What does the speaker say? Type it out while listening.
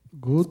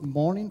Good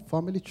morning,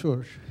 Family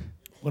Church.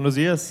 Buenos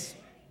días,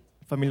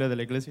 familia de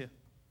la iglesia.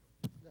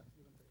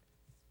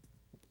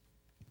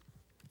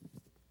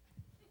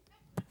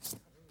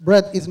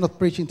 Brett is not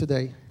preaching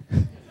today.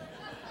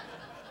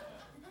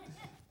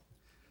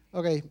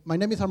 Okay, my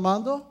name is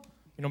Armando.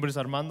 Mi nombre es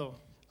Armando.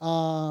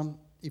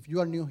 If you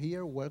are new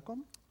here,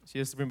 welcome. Si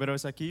es tu primera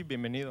vez aquí,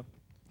 bienvenido.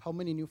 How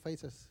many new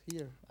faces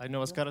here? Hay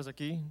nuevas caras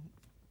aquí,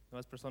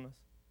 nuevas personas.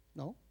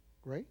 No?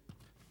 Great.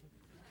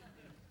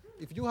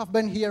 If you have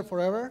been here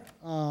forever,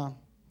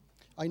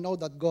 I know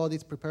that God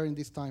is preparing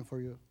this time for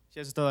you. Si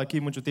has estado aquí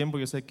mucho tiempo,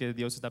 yo sé que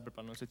Dios está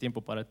preparando ese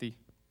tiempo para ti.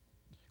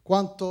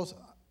 ¿Cuántos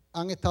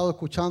han estado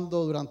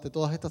escuchando durante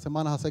todas estas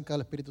semanas acerca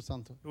del Espíritu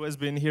Santo? Who has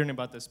been hearing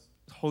about this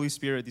Holy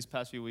Spirit these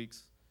past few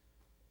weeks?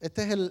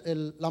 Esta es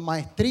la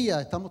maestría,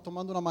 estamos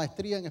tomando una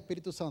maestría en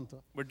Espíritu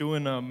Santo. We're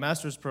doing a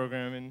master's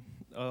program in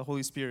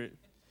Holy Spirit.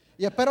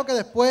 Y espero que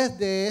después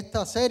de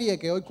esta serie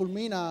que hoy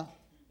culmina,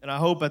 And I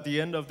hope at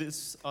the end of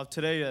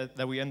today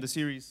that we end the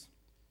series,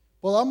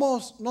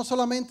 podamos no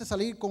solamente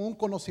salir con un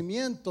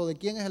conocimiento de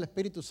quién es el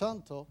Espíritu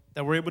Santo,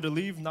 that we're able to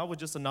leave not with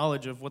just a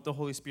knowledge of what the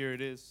Holy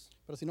Spirit is,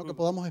 pero sino que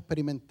podamos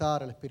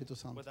experimentar el Espíritu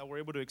Santo. but that we're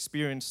able to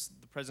experience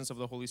the presence of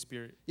the Holy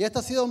Spirit. Y esta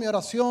ha sido mi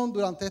oración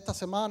durante estas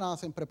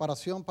semanas en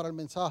preparación para el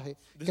mensaje,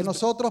 This que is-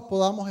 nosotros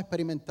podamos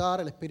experimentar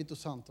el Espíritu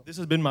Santo. This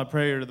has been my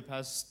prayer the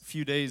past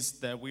few days,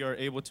 that we are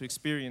able to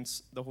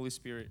experience the Holy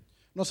Spirit.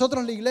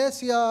 Nosotros, la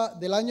iglesia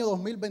del año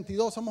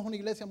 2022, somos una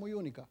iglesia muy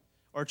única.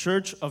 Our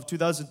church of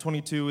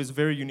 2022 is a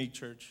very unique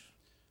church.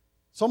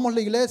 Somos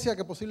la iglesia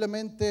que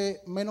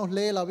posiblemente menos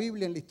lee la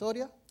Biblia en la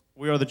historia.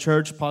 We are the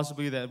church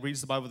possibly that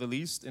reads the Bible the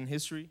least in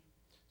history.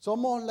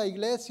 Somos la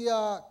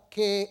iglesia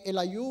que el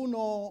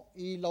ayuno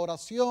y la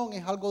oración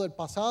es algo del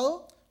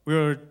pasado. We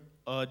are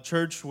a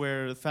church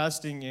where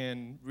fasting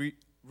and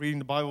reading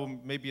the Bible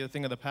may be a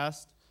thing of the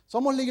past.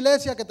 Somos la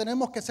iglesia que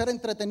tenemos que ser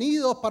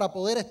entretenidos para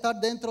poder estar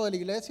dentro de la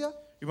iglesia.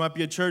 We might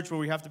be a church where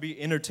we have to be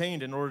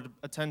entertained in order to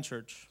attend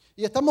church.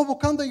 Y estamos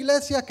buscando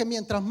iglesias que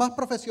mientras más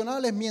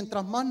profesionales,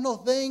 mientras más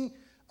nos den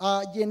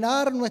a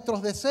llenar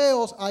nuestros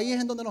deseos, ahí es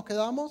en donde nos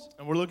quedamos.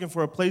 And we're looking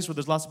for a place where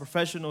there's lots of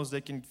professionals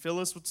that can fill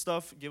us with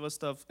stuff, give us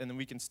stuff, and then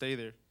we can stay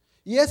there.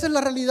 Y esa es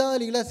la realidad de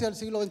la iglesia del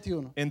siglo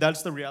XXI. And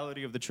that's the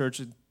reality of the church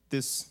in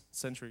this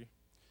century.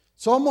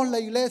 Somos la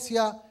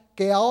iglesia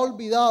que ha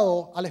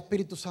olvidado al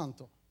Espíritu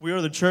Santo. We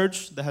are the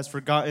church that has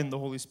forgotten the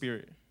Holy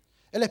Spirit.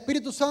 El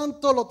Espíritu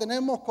Santo lo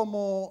tenemos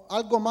como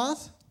algo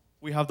más,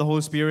 We have the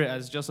Holy Spirit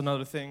as just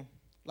another thing,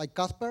 like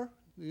Casper.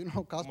 Do you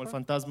know como el Casper?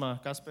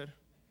 fantasma Casper,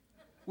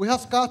 We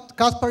have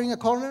Casper in a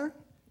corner,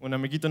 un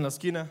amiguito en la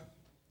esquina,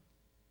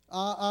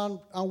 and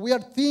we are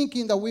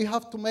thinking that we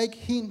have to make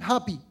him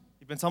happy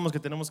y pensamos que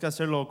tenemos que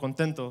hacerlo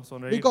contento,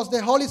 sonreír, because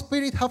the Holy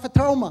Spirit have a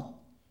trauma.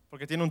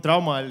 porque tiene un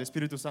trauma el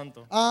Espíritu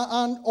Santo.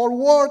 And our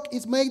work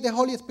is make the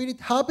Holy Spirit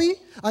happy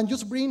and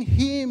just bring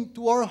him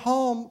to our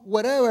home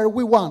wherever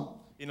we want.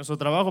 Y nuestro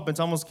trabajo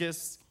pensamos que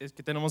es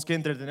que tenemos que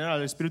entretener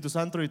al Espíritu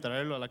Santo y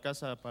traerlo a la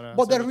casa para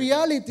But hacer the lo que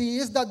reality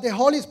is that the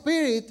Holy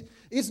Spirit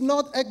is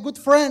not a good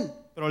friend,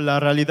 quiere. Pero la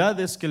realidad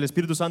es que el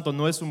Espíritu Santo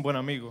no es un buen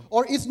amigo,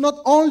 or is not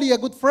only a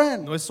good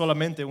friend. no es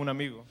solamente un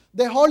amigo.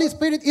 The Holy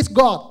Spirit is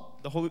God.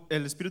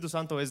 El Espíritu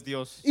Santo es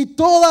Dios. Y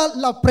toda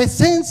la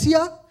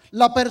presencia,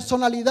 la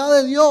personalidad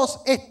de Dios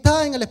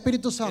está en el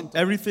Espíritu And Santo.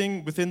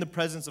 everything within the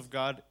presence of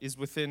God is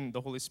within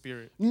the Holy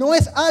Spirit. No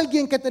es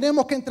alguien que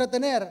tenemos que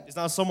entretener, It's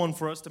not someone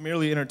for us to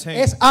merely entertain.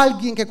 es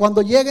alguien que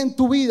cuando llega en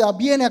tu vida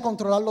viene a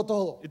controlarlo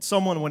todo. It's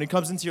someone, when he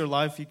comes into your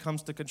life, he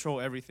comes to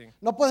control everything.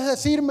 No puedes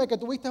decirme que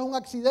tuviste un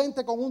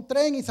accidente con un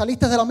tren y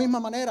saliste de la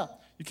misma manera.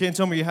 You can't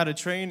tell me you had a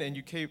train and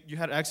you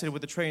had an accident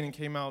with the train and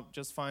came out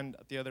just fine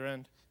at the other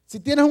end. Si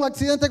tienes un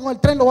accidente con el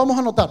tren, lo vamos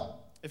a notar.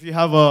 If you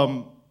have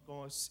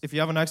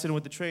an accident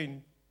with the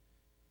train,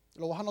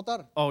 Lo vas a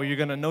notar. oh, you're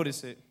gonna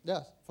notice it.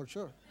 Yes, for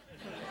sure.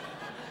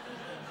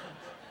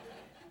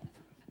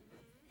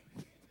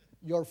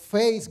 Your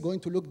face going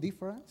to look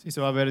different, Sí,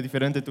 se va a ver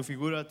diferente tu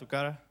figura, tu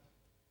cara,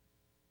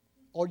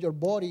 or your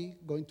body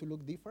going to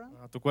look different.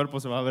 tu cuerpo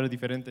se va a ver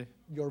diferente.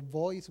 Your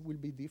voice will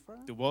be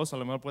different. Tu voz a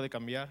lo mejor puede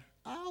cambiar.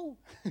 Ow.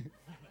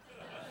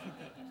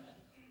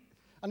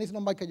 And it's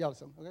not Michael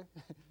Jackson, okay?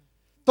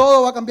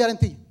 Todo va a cambiar en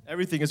ti.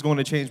 Everything is going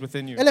to change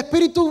within you. El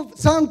Espíritu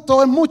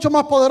Santo es mucho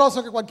más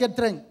poderoso que cualquier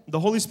tren. The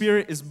Holy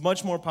Spirit is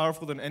much more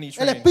powerful than any El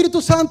train.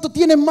 Espíritu Santo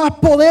tiene más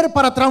poder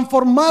para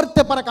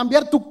transformarte, para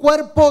cambiar tu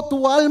cuerpo,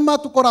 tu alma,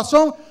 tu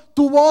corazón,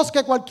 tu voz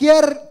que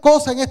cualquier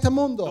cosa en este The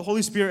mundo.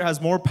 Holy Spirit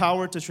has more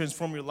power to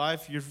transform your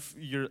life,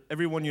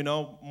 everyone you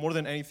know, more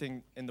than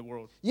anything in the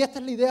world. Y esta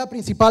es la idea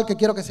principal que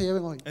quiero que se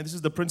lleven hoy. And this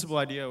is the principal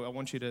idea I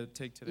want you to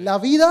take today. La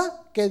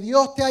vida que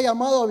Dios te ha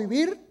llamado a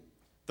vivir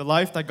The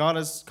life that God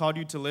has called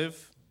you to live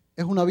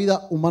es una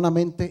vida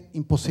humanamente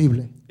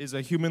imposible. is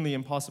a humanly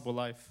impossible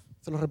life.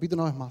 Se lo repito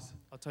una vez más.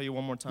 I'll tell you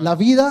one more time. La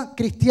vida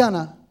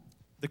cristiana,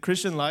 The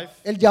Christian life,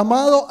 el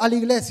llamado a la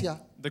iglesia,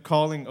 The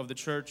calling of the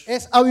church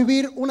es a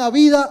vivir una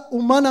vida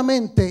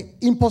humanamente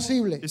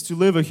imposible. is to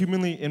live a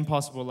humanly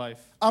impossible life.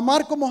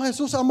 Amar como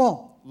Jesús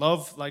amó.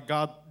 Love like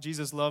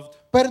Jesus loved.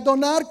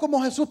 Perdonar como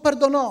Jesús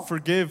perdonó.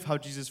 Forgive how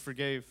Jesus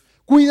forgave.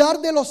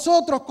 Cuidar de los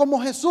otros como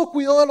Jesús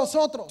cuidó de los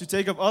otros. To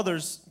take care of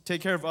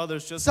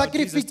others just how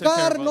Jesus took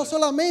care Sacrificar of no others.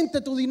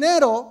 solamente tu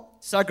dinero,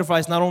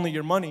 Sacrifice not only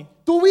your money,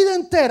 tu vida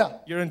entera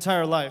your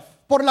entire life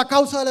por la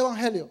causa del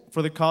Evangelio.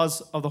 for the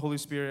cause of the Holy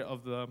Spirit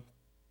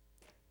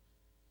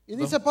Y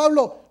dice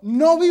Pablo,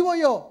 no vivo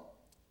yo,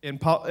 and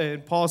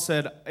Paul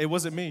said, it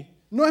wasn't me.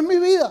 no es mi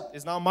vida,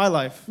 It's not my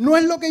life. no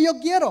es lo que yo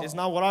quiero, It's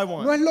not what I no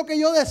want. es lo que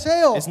yo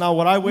deseo, It's not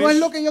what I no es wish.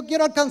 lo que yo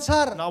quiero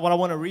alcanzar. Not what I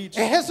want to reach.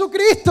 Es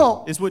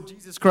Jesucristo It's what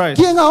Jesus Christ,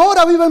 quien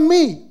ahora vive en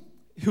mí.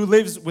 who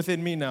lives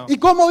within me now. ¿Y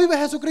cómo vive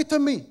Jesucristo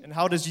en mí? And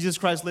how does Jesus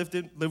Christ live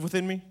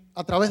within me?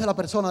 A través de la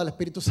persona del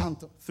Espíritu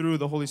Santo. Through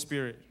the Holy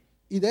Spirit.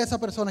 Y de esa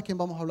persona es quien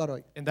vamos a hablar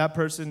hoy. And that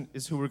person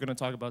is who we're going to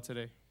talk about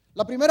today.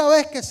 La primera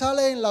vez que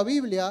sale en la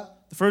Biblia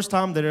The first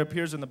time that it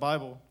appears in the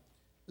Bible,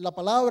 la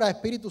palabra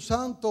Espíritu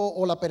Santo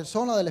o la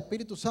persona del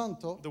Espíritu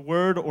Santo the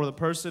word or the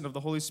person of the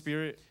Holy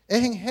Spirit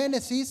es en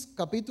Génesis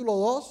capítulo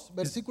 2,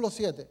 versículo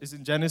 7. is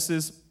in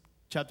Genesis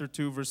chapter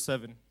 2, verse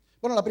 7.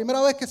 Bueno, la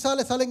primera vez que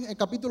sale en el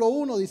capítulo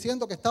 1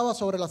 diciendo que estaba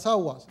sobre las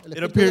aguas. El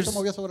Espíritu de Dios se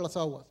movía sobre las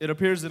aguas. It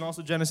appears in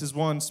also Genesis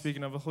 1,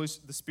 speaking of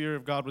the Spirit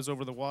of God was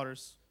over the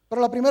waters.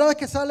 Pero la primera vez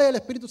que sale el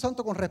Espíritu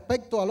Santo con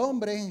respecto al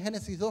hombre es en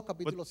Génesis 2,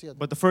 capítulo 7.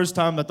 But the first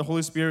time that the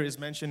Holy Spirit is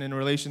mentioned in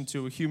relation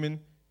to a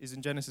human is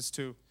in Genesis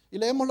 2. Y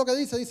leemos lo que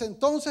dice. Dice,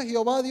 entonces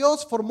Jehová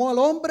Dios formó al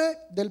hombre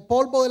del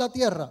polvo de la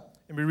tierra.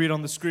 And we read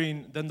on the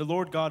screen, then the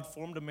Lord God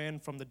formed a man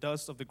from the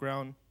dust of the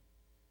ground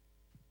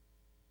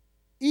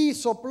Y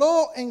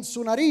sopló en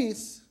su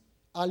nariz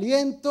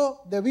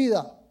aliento de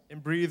vida.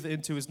 and breathed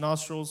into his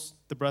nostrils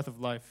the breath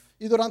of life.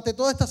 Y durante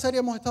toda esta serie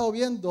hemos estado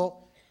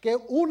viendo que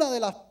una de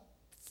las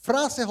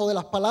frases o de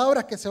las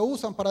palabras que se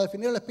usan para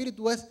definir el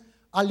Espíritu es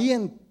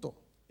aliento.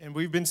 And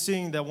we've been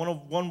seeing that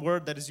one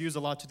word that is used a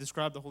lot to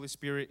describe the Holy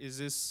Spirit is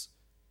this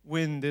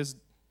wind, this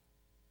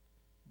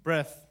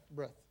breath.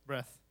 Breath,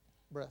 Breath.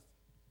 breath.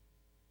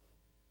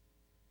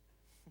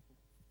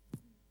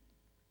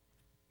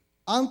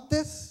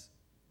 Antes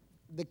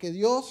de que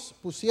Dios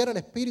pusiera el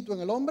Espíritu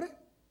en el hombre,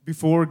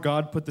 Before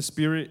God put the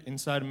Spirit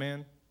inside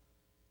man,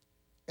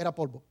 era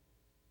polvo.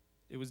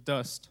 it was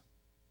dust.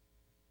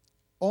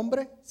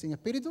 Hombre sin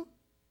Espíritu,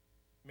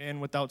 Man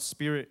without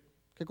Spirit,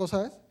 ¿qué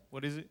cosa es?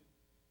 what is it?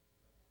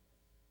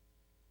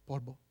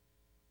 Polvo.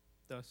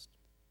 Dust.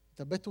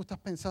 Tal vez tú estás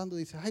pensando y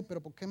dices, ay,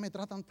 pero ¿por qué me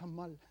tratan tan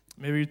mal?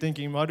 Maybe you're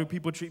thinking, why do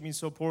people treat me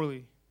so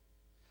poorly?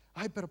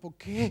 Ay, pero ¿por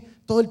qué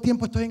todo el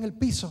tiempo estoy en el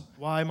piso?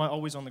 Why am I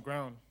always on the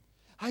ground?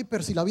 Ay,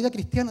 pero si la vida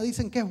cristiana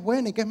dicen que es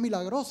buena y que es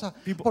milagrosa,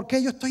 ¿por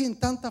qué yo estoy en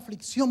tanta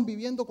aflicción,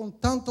 viviendo con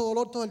tanto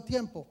dolor todo el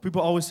tiempo?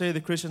 People always say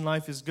the Christian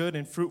life is good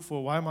and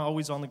fruitful. Why am I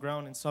always on the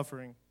ground and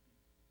suffering?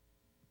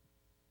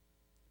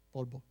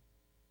 Polvo.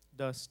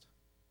 Dust.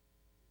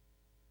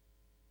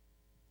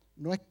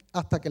 No es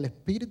hasta que el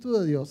Espíritu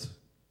de Dios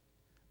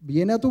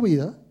viene a tu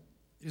vida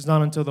It's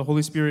not until the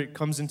Holy Spirit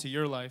comes into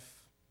your life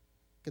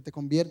que te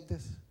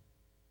conviertes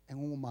en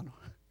un humano.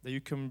 that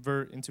you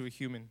convert into a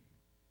human.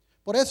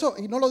 Por eso,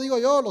 y no lo digo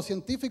yo, los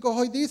científicos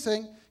hoy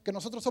dicen que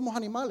nosotros somos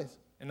animales.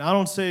 And I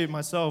don't say it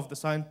myself, the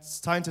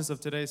scientists of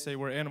today say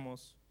we're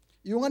animals.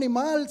 Y un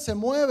animal se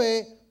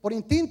mueve por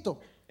instinto.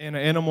 And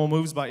an animal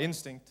moves by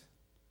instinct.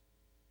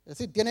 Es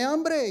decir, tiene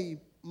hambre y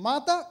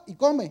mata y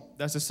come.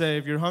 That's to say,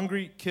 if you're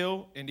hungry,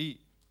 kill and eat.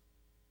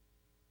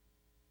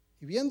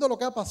 Y viendo lo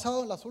que ha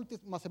pasado en las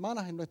últimas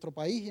semanas en nuestro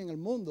país y en el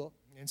mundo,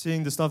 And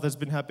seeing the stuff that's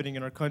been happening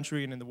in our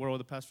country and in the world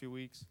the past few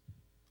weeks,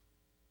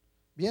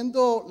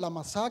 viendo la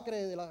masacre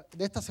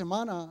de esta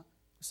semana,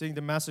 seeing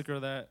the massacre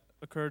that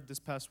occurred this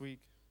past week,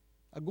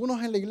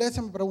 algunos en la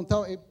iglesia me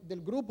preguntaban,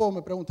 del grupo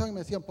me preguntaban y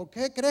me decían, ¿por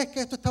qué crees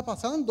que esto está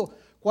pasando?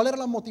 ¿Cuál era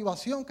la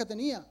motivación que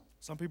tenía?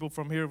 some people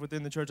from here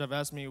within the church have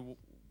asked me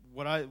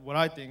what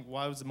I think,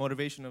 why was the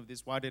motivation of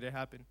this, why did it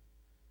happen?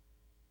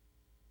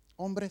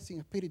 Hombre sin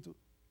espíritu.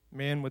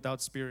 Man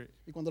without spirit.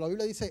 Y cuando la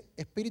Biblia dice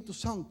Espíritu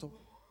Santo,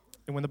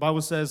 And when the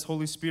Bible says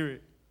Holy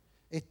Spirit,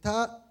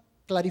 está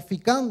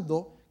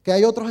clarificando que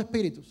hay otros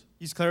espíritus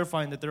he's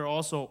clarifying that there are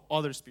also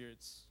other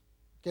spirits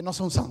que no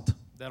son santos.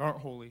 that aren't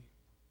holy.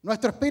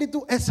 Nuestro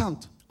espíritu es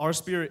santo, Our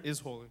spirit is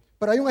holy,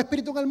 pero hay un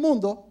espíritu en el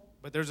mundo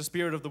but there's a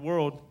spirit of the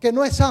world que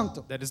no es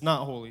santo. that is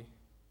not holy.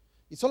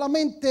 Y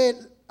solamente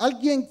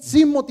alguien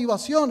sin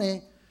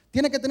motivaciones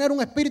tiene que tener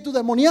un espíritu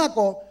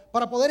demoníaco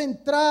para poder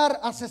entrar,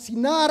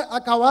 asesinar,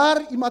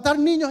 acabar y matar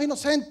niños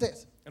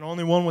inocentes. And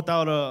only one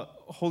without a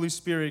Holy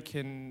Spirit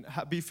can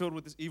be filled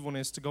with this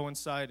evilness to go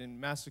inside and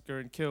massacre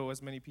and kill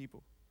as many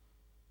people.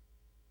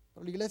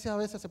 Pero la iglesia a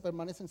veces se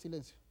permanece en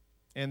silencio.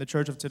 And the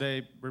church of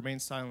today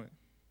remains silent.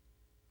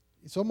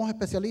 Y somos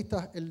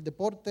especialistas en el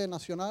deporte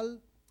nacional,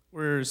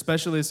 We're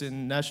specialists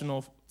in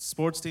national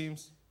sports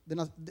teams,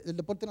 el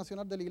deporte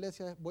nacional de la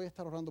iglesia es voy a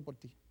estar orando por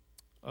ti.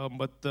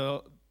 but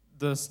the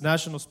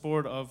national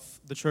sport of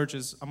the church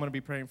is I'm going to be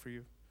praying for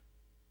you.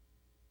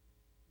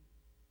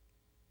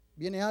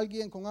 Viene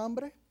alguien con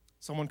hambre,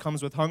 someone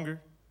comes with hunger,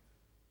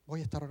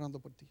 voy a estar orando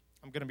por ti.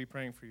 I'm going to be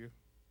praying for you.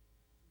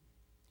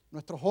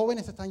 Nuestros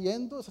jóvenes se están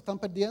yendo, se están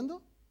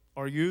perdiendo,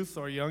 Our youth,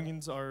 our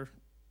youngins are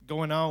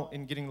going out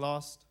and getting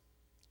lost.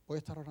 voy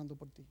a estar orando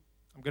por ti.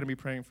 I'm going to be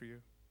praying for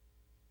you.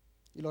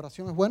 Y la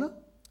oración es buena,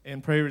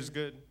 And prayer is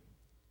good.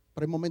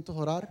 pero hay momentos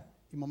de orar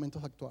y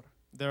momentos de actuar.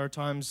 There are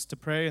times to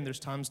pray and there's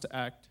times to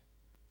act.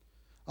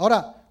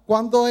 Ahora,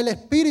 cuando el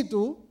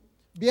Espíritu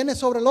viene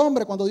sobre el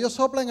hombre, cuando Dios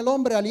sopla en el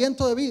hombre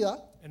aliento de vida,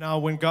 And now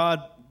when God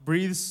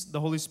breathes the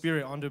Holy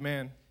Spirit onto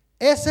man,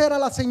 esa era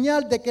la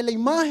señal de que la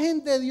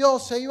imagen de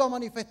Dios se iba a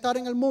manifestar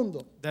en el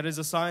mundo. that is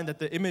a sign that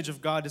the image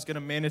of God is going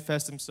to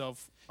manifest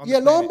himself on Y the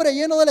el planet. hombre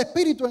lleno del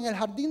Espíritu en el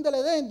jardín del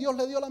Edén, Dios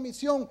le dio la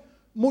misión,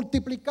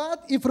 multiplicad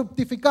y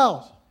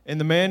fructificaos. And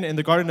the man in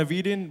the Garden of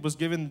Eden was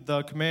given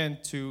the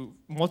command to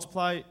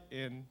multiply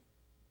and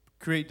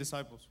create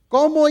disciples.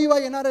 ¿Cómo iba a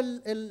llenar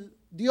el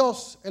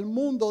Dios el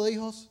mundo de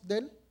hijos de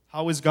él?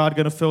 How is God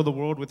going to fill the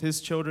world with his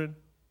children?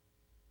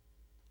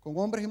 Con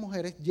hombres y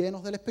mujeres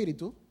llenos del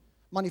Espíritu,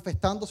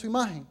 manifestando su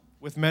imagen.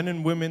 With men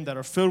and women that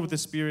are filled with the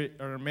Spirit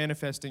or are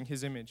manifesting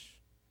his image.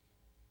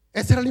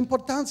 Esa era la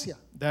importancia.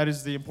 That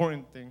is the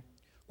important thing.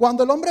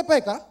 Cuando el hombre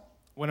peca,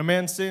 When a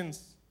man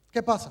sins,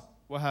 ¿qué pasa?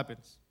 what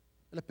happens?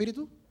 ¿El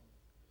Espíritu?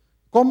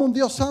 ¿Cómo un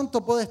Dios santo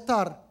puede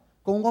estar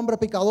con un hombre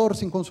pecador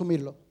sin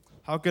consumirlo?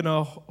 How can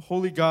a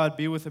holy God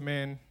be with a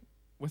man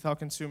without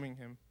consuming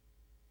him?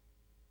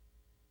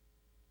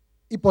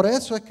 Y por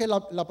eso es que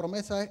la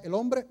promesa es, el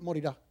hombre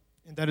morirá.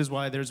 And that is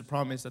why there's a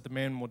promise that the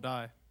man will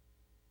die.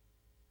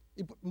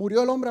 ¿Y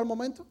murió el hombre al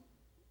momento?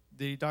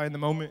 Did he die in the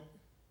moment?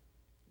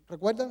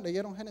 ¿Recuerdan?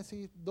 ¿Leyeron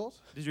Génesis 2?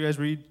 Did you guys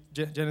read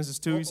Genesis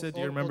 2? He said,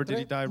 do you remember, did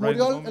he 3? die right in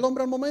the ¿Murió el moment?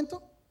 hombre al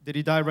momento? Did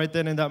he die right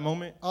then in that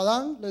moment?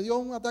 ¿Adán le dio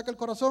un ataque al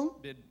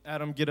corazón? Did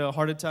Adam get a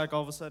heart attack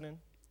all of a sudden?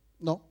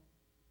 No.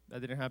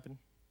 That didn't happen.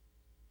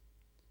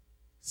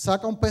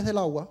 Saca un pez del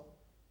agua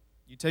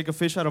You take a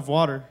fish out of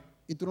water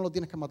y tú no lo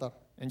tienes que matar.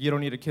 and you don't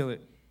need to kill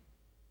it.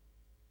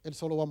 Él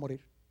solo va a morir.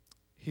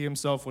 He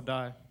himself will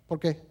die. ¿Por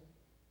qué?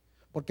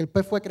 Porque el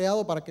pez fue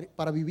creado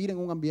para vivir en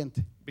un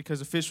ambiente. Because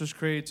the fish was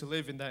created to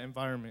live in that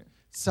environment.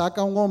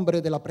 Saca a un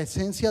hombre de la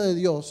presencia de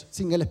Dios,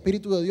 sin el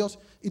Espíritu de Dios,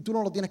 y tú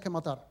no lo tienes que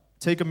matar.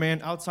 Take a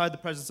man outside the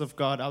presence of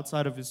God,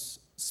 outside of his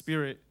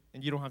spirit,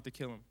 and you don't have to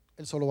kill him.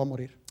 Él solo va a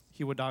morir.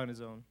 He will die on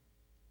his own.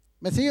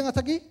 ¿Me siguen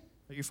hasta aquí?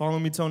 Are you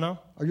following me till now?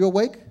 Are you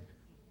awake?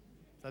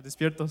 ¿Estás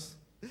despiertos?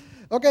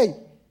 Ok.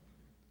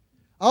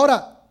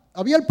 Ahora,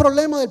 había el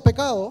problema del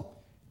pecado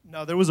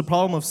Now, there was a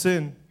problem of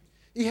sin,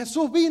 y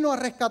Jesús vino a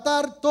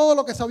rescatar todo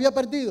lo que se había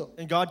perdido.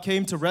 and God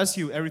came to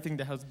rescue everything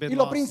that has Y been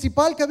lo lost.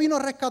 principal que vino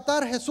a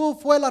rescatar Jesús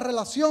fue la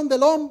relación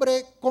del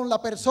hombre con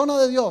la persona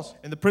de Dios.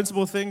 And the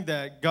principal thing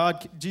that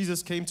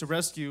Jesus came to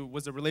rescue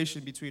was the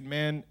relation between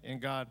man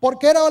and God.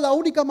 Porque era la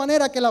única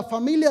manera que la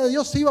familia de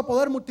Dios se iba a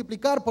poder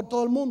multiplicar por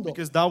todo el mundo.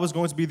 Because that was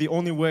going to be the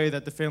only way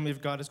that the family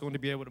of God is going to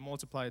be able to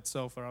multiply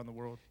itself around the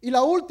world. Y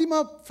la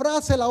última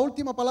frase, la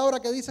última palabra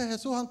que dice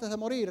Jesús antes de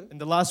morir, And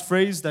the last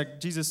phrase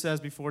that Jesus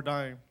says before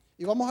dying,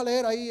 y vamos a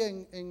leer ahí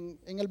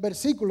en el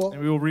versículo,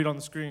 and we will read on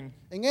the screen,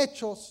 en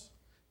Hechos,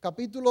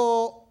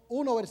 capítulo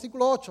 1,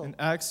 versículo 8. in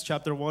Acts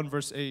chapter 1,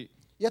 verse 8.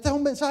 Y este es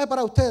un mensaje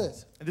para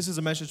ustedes. And this is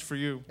a message for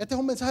you, Este es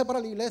un mensaje para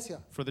la iglesia.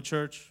 for the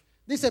church.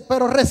 Dice,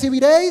 pero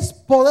recibiréis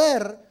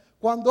poder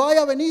cuando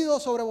haya venido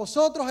sobre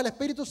vosotros el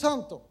Espíritu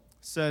Santo.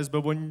 It says,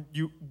 but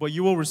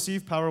you will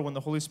receive power when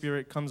the Holy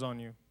Spirit comes on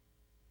you.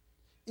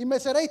 Y me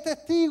seréis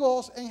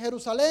testigos en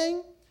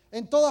Jerusalén,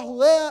 en toda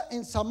Judea,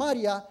 en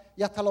Samaria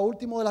y hasta lo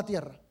último de la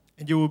tierra.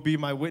 And you will be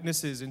my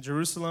witnesses in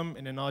Jerusalem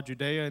and in all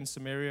Judea and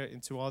Samaria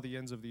and to all the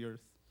ends of the earth.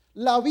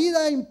 La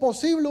vida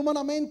imposible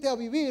humanamente a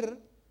vivir,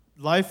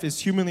 Life is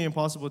humanly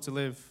impossible to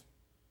live,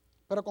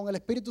 pero con el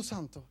Espíritu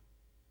Santo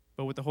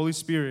but with the Holy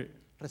Spirit,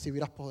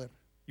 recibirás poder.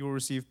 you will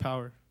receive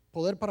power.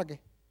 ¿Poder para qué?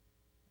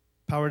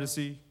 Power to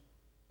see,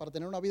 ¿Para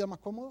tener una vida más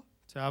cómoda?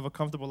 to have a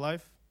comfortable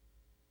life,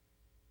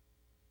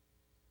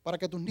 ¿Para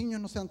que tus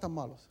niños no sean tan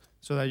malos?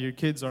 so that your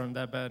kids aren't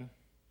that bad.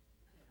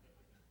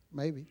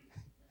 Maybe.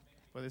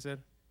 What they said?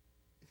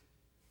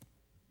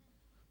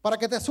 ¿Para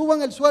que te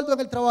suban el sueldo en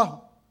el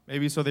trabajo?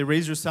 Maybe so they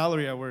raise your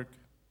salary at work,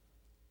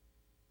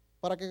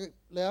 ¿Para que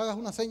le hagas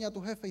una seña a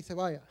tu jefe y se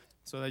vaya?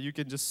 so that you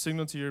can just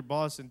signal to your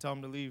boss and tell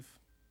him to leave.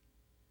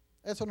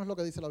 Eso no es lo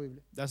que dice la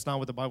Biblia. That's not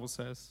what the Bible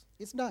says.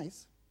 It's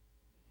nice,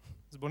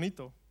 It's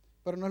bonito,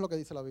 pero no es lo que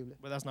dice la Biblia.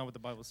 but that's not what the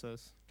Bible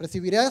says.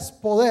 Recibirás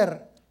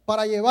poder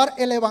para llevar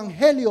el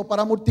evangelio,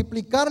 para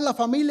multiplicar la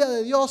familia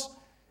de Dios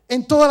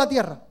en toda la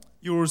tierra.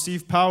 You will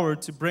receive power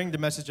to bring the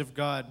message of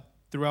God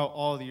throughout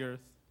all the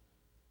earth.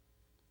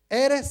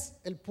 Eres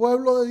el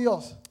pueblo de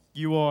Dios.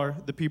 You are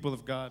the people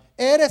of God.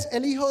 Eres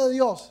el hijo de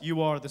Dios.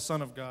 You are the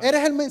son of God.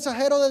 Eres el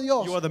mensajero de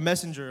Dios. You are the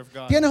messenger of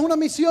God. Tienes una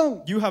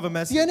misión. You have a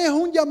message. Tienes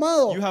un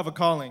llamado. You have a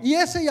calling. Y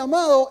ese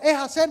llamado es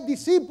hacer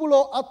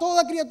discípulo a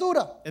toda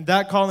criatura. And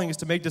that calling is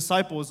to make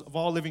disciples of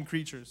all living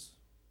creatures.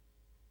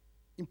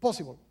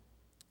 Imposible.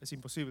 Es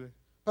imposible.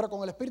 Pero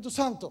con el Espíritu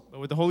Santo But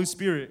with the Holy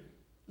Spirit,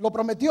 lo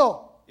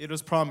prometió. it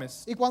was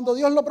promised. Y cuando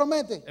Dios lo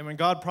promete, And when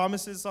God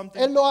promises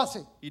something, Él lo hace.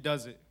 He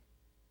does it.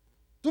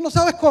 Tú no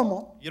sabes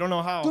cómo, You don't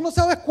know how. tú no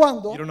sabes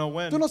cuándo, You don't know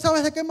when. tú no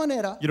sabes de qué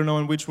manera, You don't know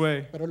in which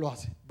way, pero Él lo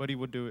hace. but He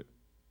would do it.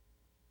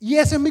 Y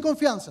esa es mi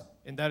confianza.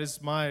 And that is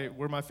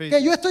where my faith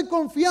Que yo is. estoy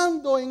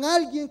confiando en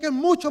alguien que es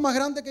mucho más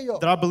grande que yo.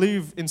 That I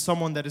believe in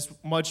someone that is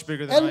much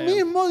bigger than El I am.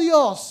 mismo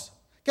Dios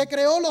que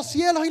creó los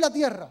cielos y la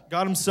tierra.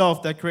 God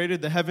Himself that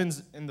created the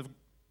heavens and the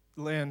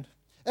land.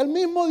 El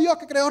mismo Dios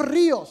que creó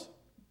ríos.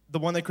 The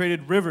one that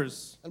created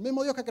rivers. El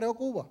mismo Dios que creó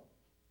Cuba.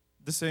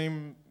 The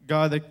same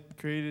God that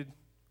created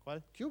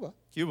 ¿cuál? Cuba.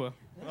 Cuba.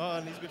 Oh,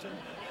 ni escuché.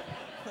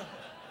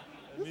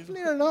 It's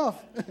clear enough.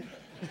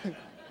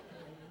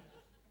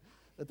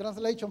 The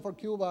translation for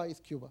Cuba is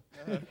Cuba.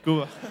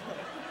 Cuba.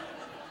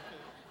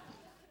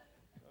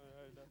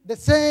 The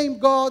same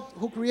God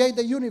who created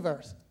the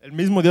universe. El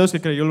mismo Dios que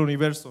creó el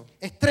universo.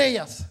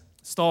 Estrellas,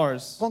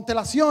 Stars,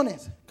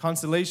 constelaciones,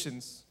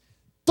 constellations,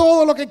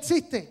 todo lo que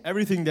existe,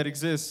 everything that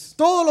exists.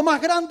 todo lo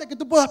más grande que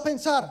tú puedas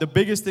pensar, The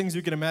biggest things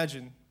you can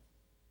imagine.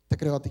 te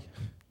creó a ti.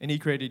 And He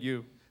created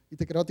you. Y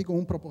te creó a ti con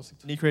un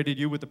propósito. And He created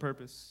you with a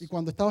purpose. Y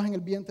cuando estabas en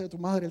el vientre de tu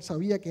madre, Él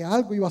sabía que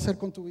algo iba a hacer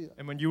con tu vida.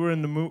 And when you were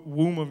in the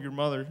womb of your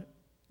mother,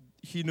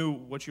 He knew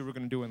what you were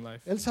going to do in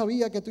life. Él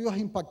sabía que tú ibas a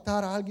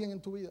impactar a alguien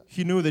en tu vida.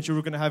 He knew that you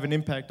were going to have an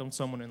impact on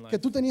someone in Que life.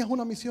 tú tenías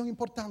una misión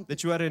importante.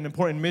 That you had an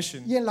important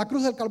mission. Y en la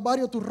cruz del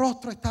Calvario tu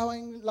rostro estaba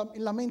en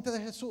la mente de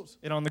Jesús.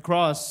 And on the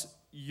cross,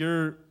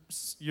 your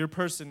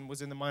person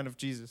was in the mind of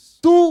Jesus.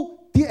 Tú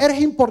eres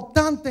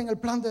importante en el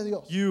plan de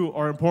Dios. You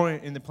are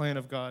important in the plan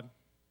of God.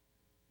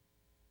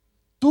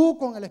 Tú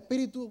con el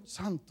Espíritu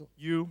Santo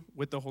You,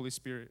 with the Holy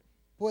Spirit,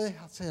 puedes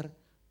hacer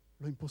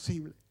lo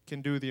imposible.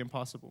 can do the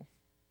impossible.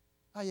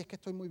 Ay, es que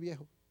estoy muy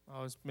viejo.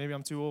 Oh, maybe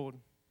I'm too old.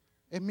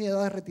 Es mi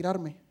edad de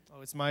retirarme.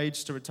 Oh, it's my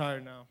age to retire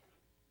now.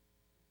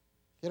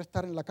 Quiero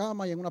estar en la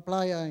cama y en una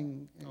playa I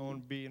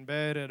want to be in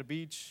bed at a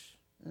beach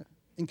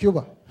en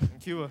Cuba in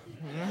Cuba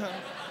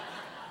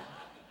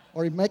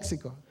or in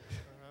Mexico.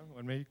 or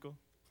in Mexico.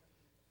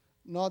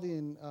 Not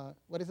in,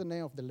 what is the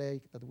name of the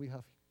lake that we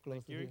have close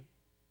Lake to Erie? here?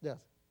 Yes.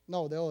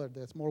 No, the other,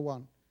 the small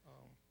one.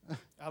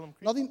 Alum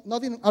Creek?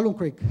 Not in Alum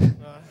Creek.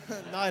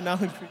 Not in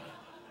Alum Creek.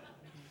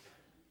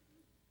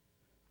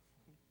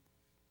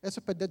 Eso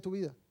es perder tu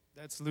vida.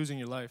 That's losing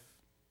your life.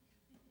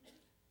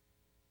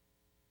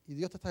 Y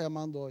Dios te está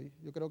llamando hoy.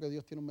 Yo creo que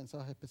Dios tiene un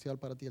mensaje especial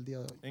para ti el día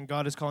de hoy. And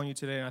God is calling you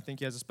today, and I think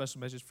He has a special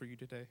message for you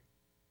today.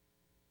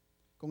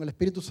 Con el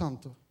Espíritu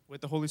Santo With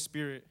the Holy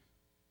Spirit,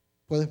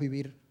 puedes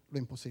vivir lo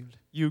imposible.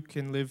 you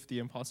can live the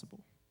impossible.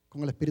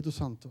 Con el Espíritu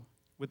Santo,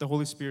 With the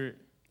Holy Spirit,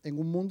 en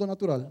un mundo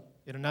natural,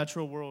 in a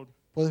natural world,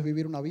 puedes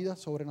vivir una vida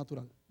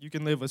sobrenatural. you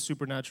can live a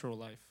supernatural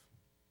life.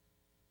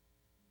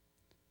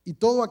 Y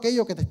todo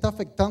aquello que te está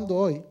afectando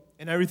hoy,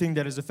 And everything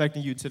that is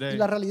affecting you y today,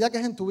 la realidad que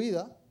es en tu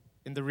vida,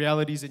 in the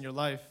realities in your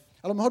life,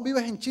 a lo mejor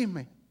vives en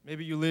chisme,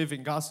 maybe you live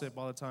in gossip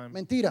all the time,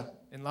 mentira,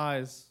 in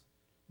lies,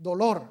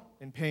 dolor,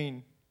 in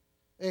pain,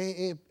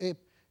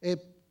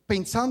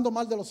 pensando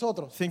mal de los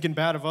otros, thinking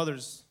bad of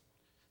others,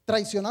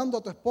 traicionando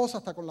a tu esposa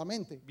hasta con la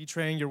mente.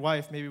 betraying your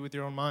wife, maybe with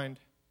your own mind.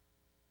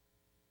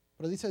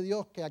 Pero dice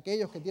Dios que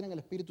aquellos que tienen el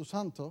Espíritu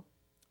Santo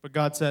But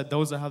God said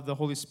those that have the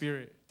Holy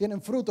Spirit tienen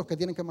frutos que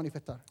tienen que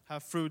manifestar.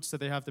 have fruits that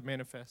they have to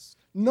manifest.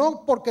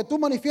 No porque tú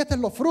manifiestes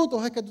los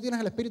frutos es que tú tienes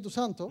el Espíritu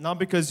Santo, Not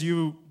because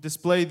you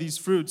display these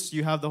fruits,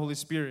 you have the Holy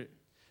Spirit,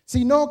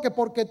 sino que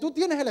porque tú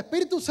tienes el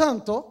Espíritu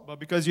Santo, but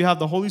because you have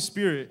the Holy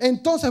Spirit,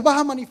 entonces vas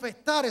a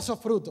manifestar esos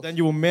frutos. then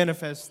you will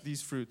manifest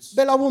these fruits.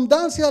 De la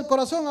abundancia del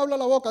corazón habla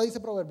la boca, dice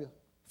Proverbios.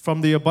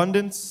 From the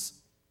abundance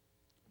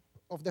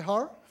Of the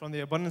heart, of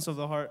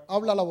the heart,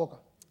 habla la boca.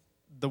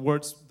 the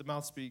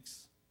mouth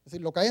speaks. Es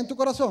decir, lo que hay en tu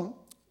corazón,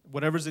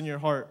 Whatever's in your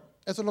heart,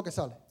 eso es lo que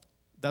sale.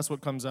 that's what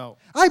comes out.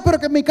 Ay, pero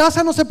que en mi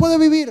casa no se puede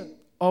vivir.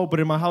 Oh, but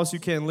in my house you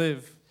can't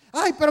live.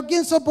 Ay, pero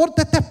 ¿quién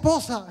soporta a esta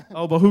esposa?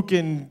 Oh, but who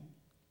can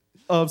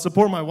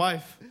support my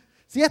wife?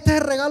 Si este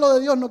es el regalo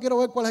de Dios, no quiero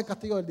ver cuál es el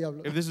castigo del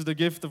diablo. If this is the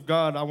gift of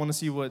God, I want to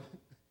see what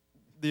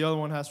the other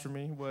one has for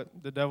me, what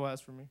the devil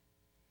has for me.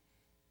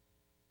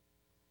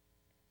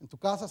 En tu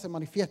casa se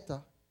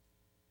manifiesta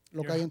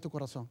lo que hay en tu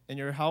corazón. In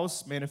your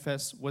house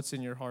manifests what's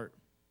in your heart.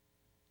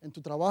 En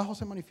tu trabajo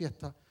se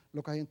manifiesta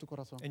lo que hay en tu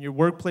corazón. In your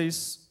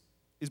workplace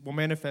will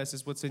manifest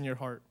is what's in your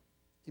heart.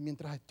 Y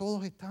mientras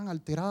todos están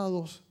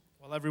alterados,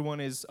 While everyone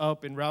is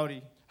up and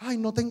rowdy, ay,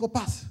 no tengo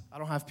paz, I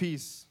don't have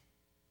peace.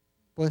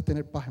 puedes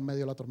tener paz en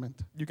medio de la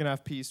tormenta. You can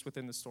have peace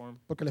within the storm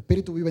Porque el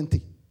Espíritu vive en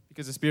ti.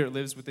 because the Spirit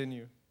lives within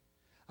you.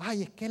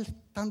 Ay, es que Él es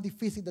tan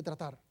difícil de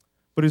tratar.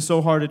 But it's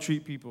so hard to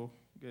treat people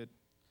good.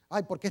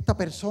 Ay, porque esta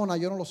persona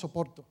yo no lo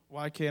soporto.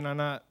 Why can't I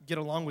not get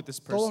along with this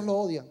Todos person? lo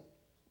odian.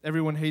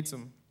 Everyone hates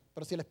him.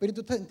 Pero si el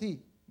Espíritu está en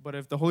ti, But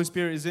if the Holy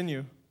Spirit is in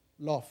you,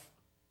 love.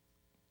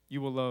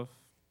 you will love.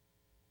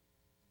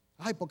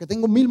 Ay, porque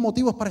tengo 1000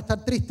 motivos para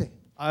estar triste.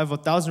 I have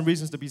 1,000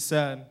 reasons to be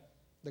sad.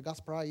 The gas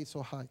price is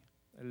so high.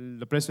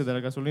 El precio de la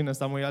gasolina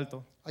está muy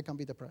alto. I can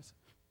be depressed.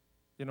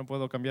 Yo no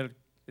puedo cambiar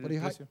el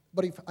precio.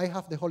 But if I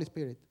have the Holy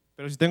Spirit,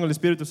 Pero si tengo el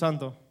Espíritu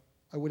Santo,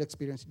 I will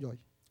experience joy.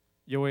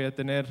 yo voy a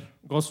tener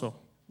gozo.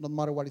 No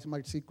matter what is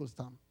my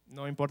circumstance,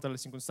 No importa la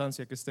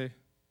circunstancia que esté.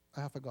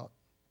 I have a God.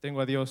 Tengo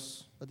a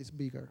Dios, that is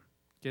bigger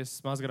que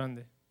es más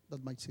grande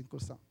than my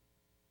circumstance.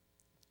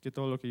 que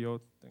todo lo que yo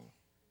tengo.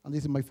 And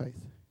this is my faith.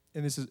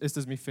 Esta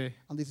es mi fe.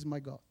 And this is my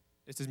God.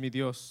 Este es mi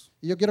Dios.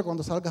 Y yo quiero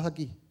cuando salgas de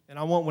aquí, And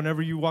I want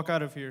whenever you walk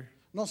out of here,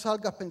 no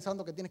salgas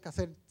pensando que tienes que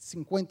hacer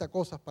 50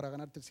 cosas para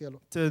ganarte el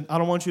cielo, I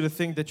don't want you to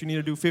think that you need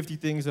to do 50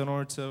 things in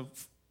order to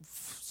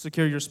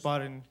secure your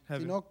spot in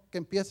heaven. sino que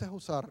empieces a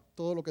usar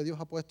todo lo que Dios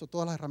ha puesto,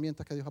 todas las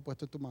herramientas que Dios ha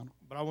puesto en tu mano.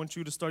 But I want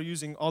you to start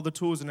using all the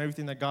tools and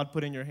everything that God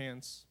put in your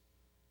hands.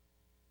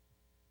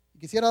 Y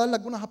quisiera darle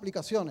algunas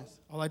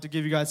aplicaciones I'd like to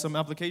give you guys some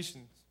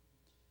applications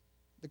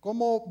de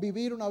cómo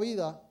vivir una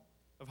vida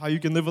of how you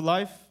can live a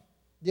life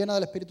llena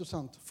del Espíritu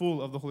Santo.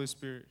 full of the Holy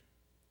Spirit.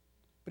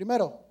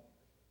 Primero,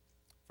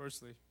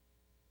 Firstly,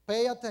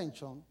 pay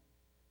attention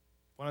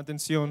pon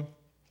atención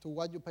to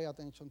what you pay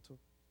attention to.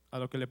 a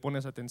lo que le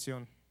pones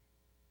atención.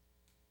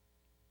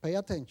 Pay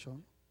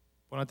attention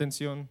Pon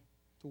atención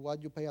to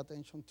what you pay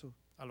attention to.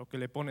 a lo que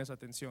le pones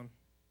atención.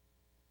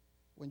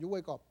 When you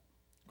wake up,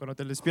 Cuando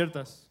te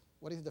despiertas,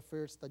 what is the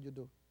first that you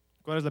do?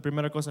 ¿cuál es la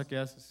primera cosa que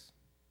haces?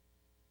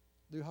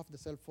 Do you have the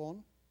cell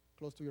phone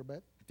close to your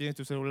bed? ¿Tienes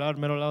tu celular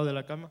mero al lado de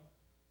la cama?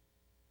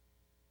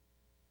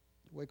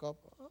 You wake up,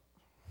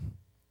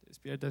 Te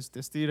despiertas, te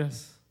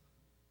estiras.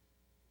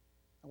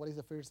 and what is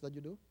the first that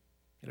you do?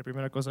 Y la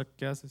primera cosa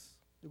que haces,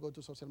 You go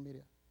to social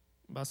media,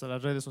 vas a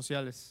las redes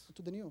sociales,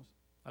 to the news,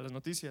 a las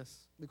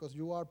noticias, because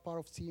you are part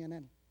of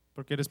CNN,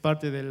 porque eres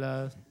parte de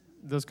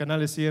los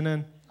canales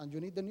CNN. and you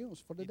need the news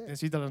for the Y day.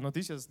 necesitas las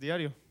noticias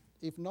diario.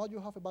 If not, you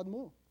have a bad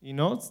mood. Y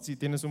no, si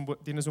tienes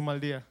un mal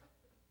día.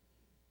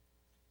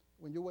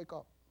 When you wake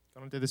up,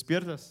 Cuando te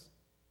despiertas,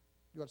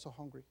 you are so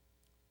hungry,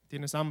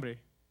 tienes hambre.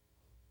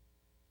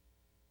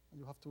 and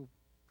you have to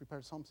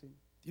prepare something.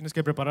 Tienes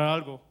que preparar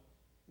algo.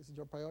 This is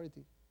your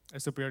priority,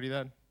 Es tu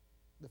prioridad,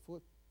 the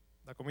food.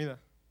 la comida.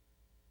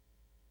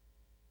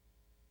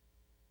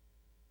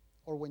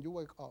 Or when you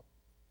wake up,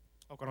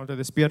 O cuando te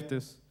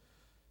despiertes,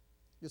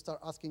 you start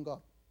asking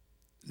God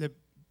le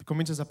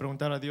comienzas a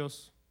preguntar a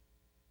Dios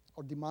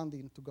or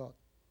demanding to God,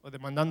 o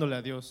demandándole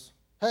a Dios.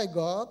 hey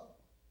God,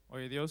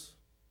 Oye Dios,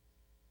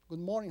 good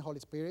morning, Holy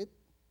Spirit.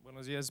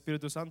 buenos días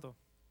Espíritu Santo.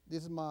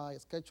 This is my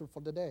schedule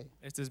for the day.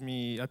 Este es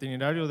mi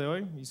itinerario de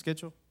hoy, mi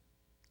sketch.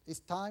 It's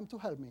time to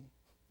help me.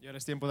 Y ahora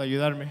es tiempo de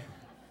ayudarme.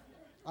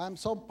 I am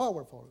so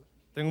powerful.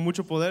 Tengo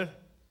mucho poder.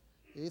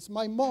 It's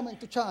my moment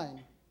to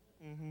shine.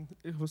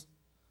 Hijos.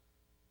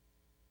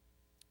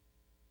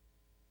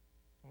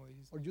 ¿Cómo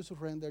dijiste? Or you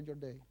surrender your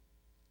day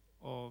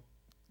O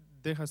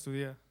dejas tu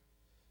día,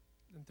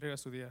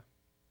 entregas tu día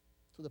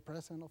to the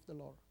presence of the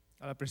Lord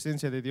a la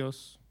presencia de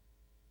Dios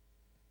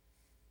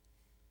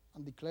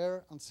and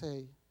declare and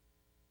say,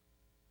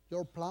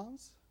 your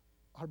plans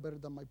are better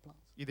than my plans.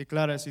 y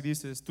declaras y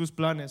dices, tus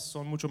planes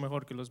son mucho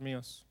mejor que los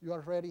míos. You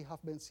already have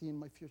been seeing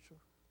my future.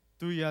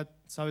 Tú ya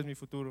sabes mi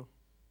futuro,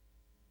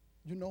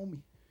 You know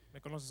me. me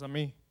conoces a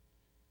mí,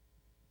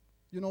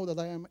 You know that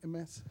I am a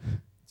mess,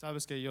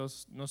 sabes que yo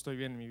no estoy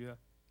bien en mi vida,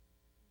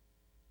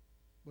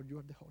 but you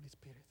are the Holy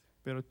Spirit.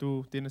 pero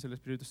tú tienes el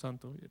Espíritu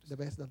Santo. Y eres The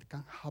best that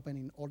can happen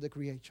in all the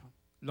creation.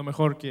 lo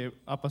mejor que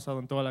ha pasado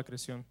en toda la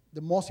creación.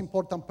 The most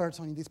important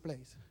person in this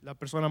place. La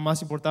persona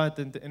más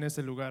importante en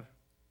este lugar.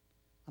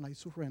 And I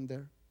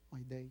surrender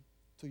my day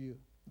to you.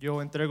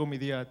 Yo entrego mi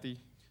día a ti.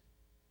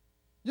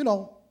 You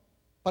know,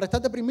 para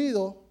estar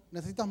deprimido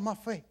necesitas más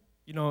fe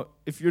You know,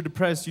 if you're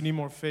depressed, you need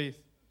more faith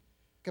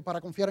que para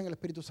confiar en el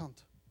Espíritu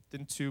Santo.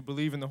 than to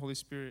believe in the Holy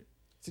Spirit.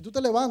 Si tú te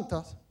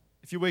levantas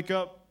If you wake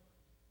up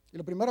y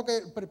lo primero que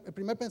el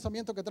primer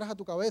pensamiento que traes a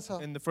tu cabeza,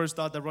 and the first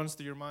thought that runs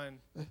through your mind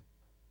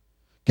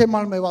qué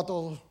mal me va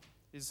todo.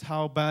 is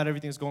how bad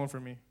everything is going for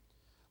me.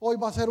 Hoy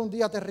va a ser un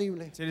día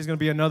terrible. Today's going to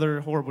be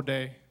another horrible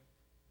day.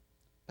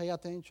 Pay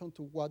attention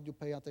to what you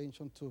pay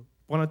attention to.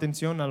 Pon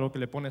atención a lo que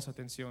le pones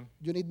atención.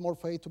 You need more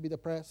faith to be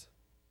depressed.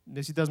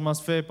 Necesitas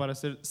más fe para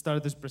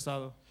estar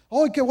despresado.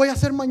 Hoy, ¿qué voy a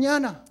hacer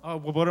mañana? Oh,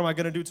 well, what am I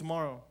going to do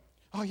tomorrow?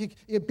 Ay,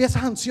 y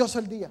empiezas ansioso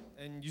el día.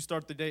 And you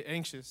start the day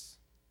anxious.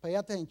 Pay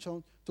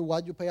attention to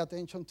what you pay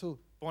attention to.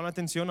 Pon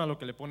atención a lo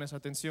que le pones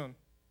atención.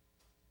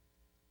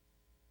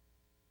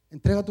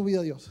 Entrega tu vida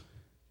a Dios.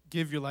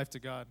 Give your life to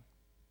God.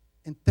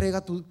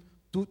 Entrega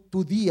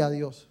tu día a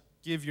Dios.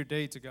 Give your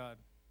day to God.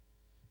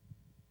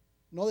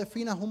 No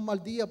definas un mal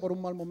día por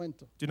un mal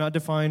momento. Do not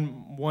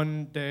define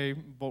one day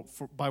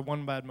by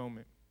one bad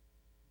moment.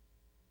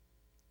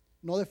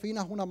 No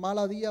definas una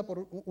mala vida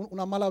por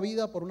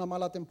una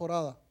mala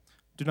temporada.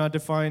 Do not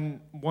define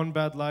one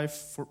bad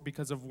life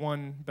because of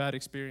one bad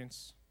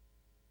experience.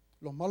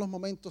 Los malos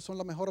momentos son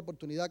la mejor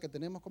oportunidad que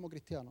tenemos como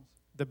cristianos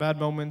The bad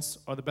moments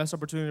are the best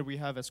opportunity we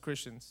have as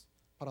Christians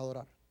para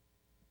adorar.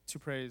 to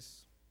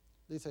praise,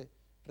 Dice,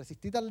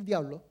 resistid al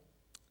diablo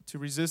to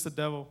resist the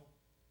devil,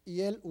 y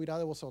él huirá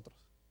de vosotros.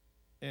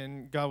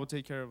 and God will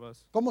take care of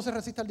us. ¿Cómo se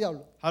resiste al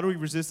diablo? How do we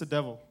resist the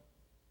devil?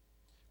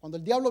 Cuando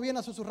el diablo viene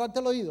a susurrarte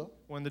al oído,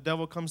 When the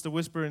devil comes to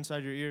whisper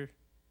inside your ear,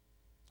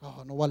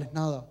 oh, no vales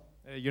nada.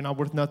 hey, you're not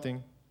worth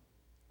nothing.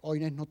 Hoy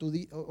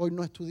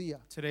no es tu día.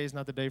 Today is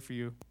not the day for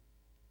you.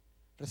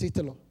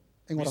 Resístelo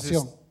en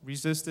oración.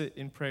 Resist it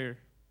in prayer.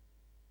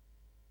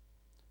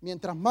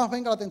 Mientras más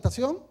venga la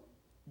tentación,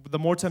 The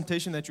more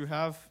temptation that you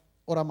have,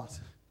 ora más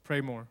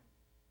pray more.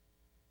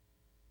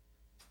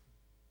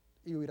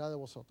 y huirá de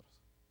vosotros.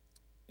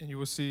 And you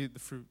will see the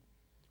fruit.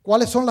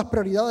 ¿Cuáles son las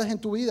prioridades en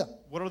tu vida?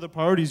 What are the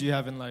priorities you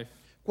have in life?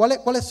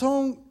 ¿Cuáles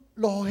son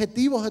los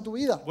objetivos de tu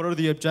vida? What are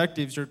the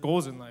objectives, your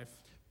goals in life?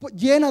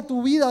 Llena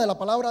tu vida de la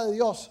palabra de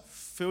Dios.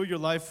 Fill your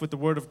life with the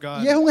Word of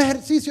God. Y es un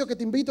ejercicio que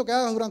te invito a que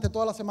hagas durante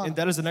toda la semana. And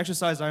that is an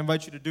exercise I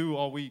invite you to do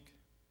all week.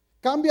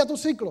 Cambia tu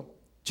ciclo.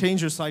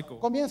 Change your cycle.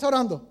 Comienza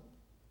orando.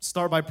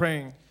 Start by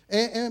praying.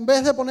 En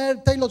vez de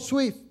poner Taylor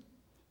Swift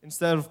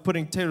Instead of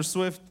putting Taylor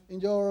Swift in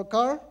your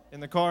car,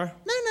 in the car,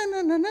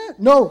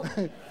 no.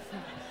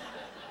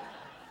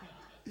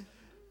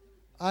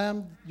 I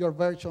am your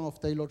version of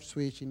Taylor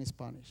Swift in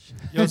Spanish.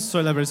 yo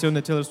soy la versión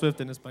de Taylor Swift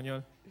en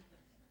español.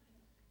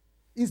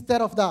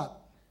 Instead of that,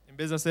 En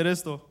vez de hacer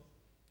esto,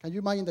 can you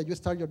imagine that you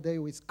start your day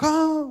with,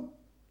 come,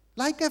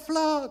 like a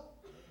flood,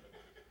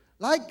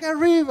 like a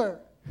river,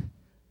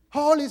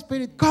 Holy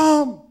Spirit,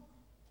 come.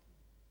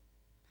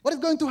 What is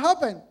going to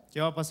happen? ¿qué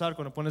va a pasar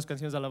cuando pones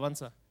canciones de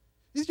alabanza?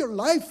 Is your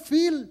life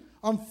filled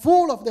and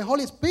full of the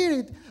Holy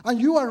Spirit and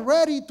you are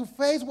ready to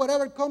face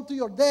whatever comes to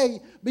your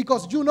day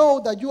because you know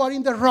that you are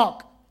in the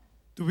rock?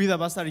 Tu vida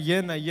va a estar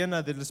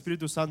llena del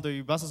Espíritu Santo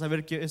y vas a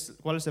saber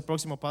cuál es el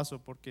próximo paso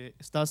porque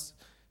estás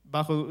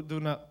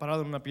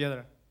parado en una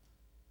piedra.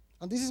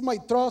 And this is my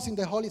trust in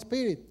the Holy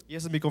Spirit. Y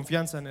esa es mi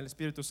confianza en el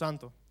Espíritu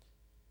Santo.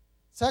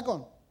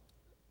 Second,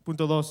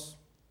 Punto 2.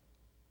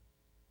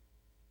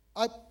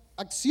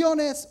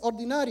 acciones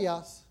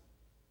ordinarias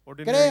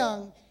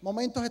crean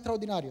momentos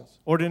extraordinarios.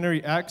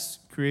 Ordinary acts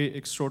create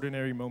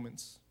extraordinary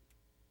moments.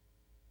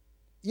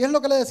 Y es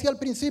lo que le decía al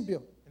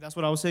principio. And that's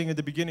what I was saying at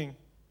the beginning.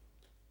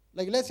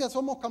 La iglesia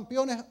somos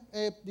campeones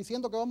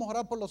diciendo que vamos a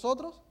orar por los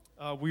otros,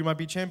 We might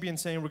be champions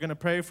saying we're going to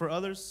pray for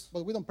others,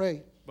 but we don't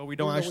pray. but we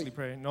don't During the actually week.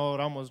 pray. No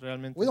oramos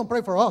realmente. We don't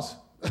pray for us.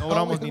 No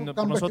oramos We ni por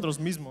can nosotros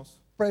mismos.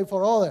 pray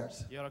for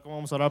others. Y ahora, ¿cómo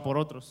vamos a orar por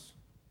otros?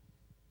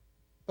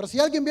 Pero si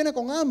alguien viene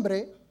con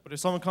hambre, But if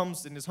someone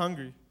comes and is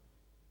hungry,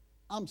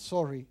 I'm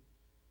sorry,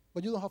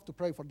 but you don't have to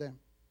pray for them.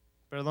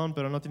 perdón,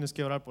 pero no tienes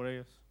que orar por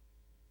ellos.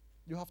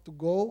 You have to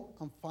go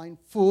and find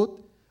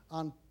food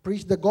and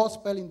preach the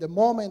gospel in the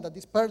moment that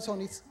this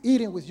person is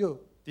eating with you.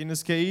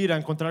 Tienes que ir a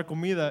encontrar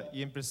comida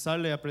y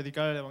empezarle a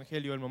predicar el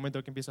evangelio el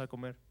momento que empieza a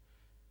comer.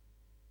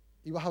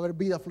 Y vas a ver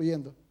vida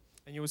fluyendo.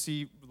 And you will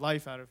see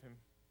life out of him.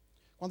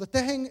 Cuando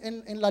estés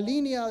en la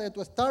línea de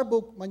tu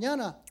Starbucks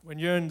mañana, When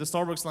you're in the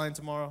Starbucks line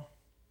tomorrow,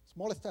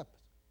 small steps,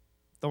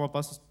 toma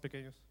pasos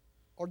pequeños,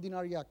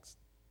 ordinary acts.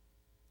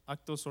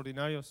 actos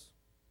ordinarios.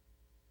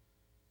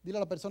 Dile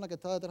a la persona que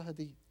está detrás de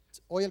ti,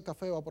 hoy el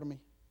café va por mí.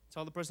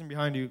 Tell the person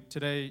behind you,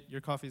 today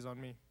your coffee's on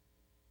me.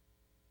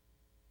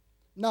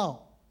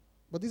 Now,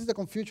 but this is the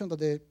confusion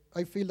that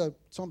I feel that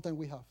sometimes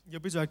we have. Yo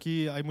pienso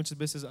aquí hay muchas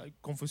veces hay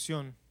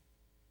confusión.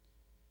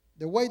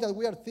 The way that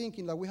we are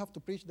thinking that we have to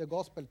preach the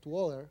gospel to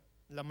others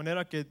La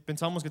manera que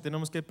pensamos que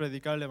tenemos que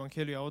predicar el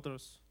evangelio a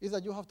otros is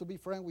that you have to be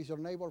friends with your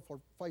neighbor for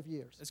 5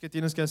 years. es que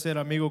tienes que ser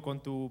amigo con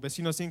tu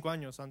vecino 5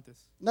 años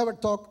antes. Never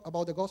talk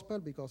about the gospel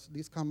because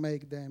this can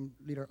make them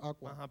little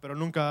awkward. Ajá, pero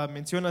nunca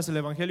mencionas el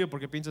evangelio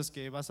porque piensas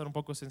que va a ser un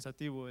poco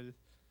sensativo el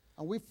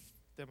And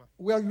tema.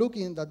 we are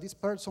looking that this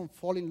person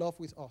fall in love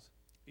with us.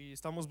 Y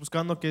estamos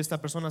buscando que esta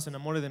persona se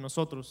enamore de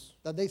nosotros.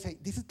 That they say,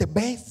 this is the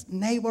best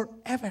neighbor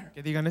ever.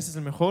 Que digan, este es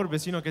el mejor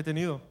vecino que he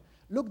tenido.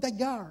 Look that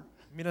yard.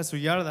 Mira su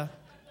yarda,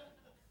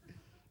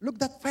 Look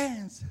that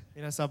fence.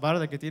 mira esa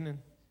barda que tienen.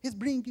 He's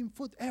bringing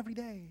food every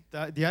day.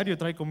 Diario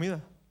trae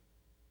comida.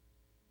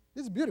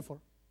 This is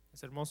beautiful.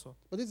 Es hermoso.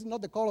 But this is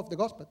not the call of the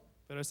gospel.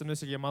 Pero este no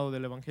es el llamado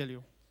del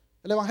evangelio.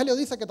 El evangelio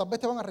dice que tal vez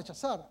te van a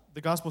rechazar.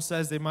 The gospel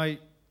says they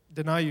might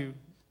deny you.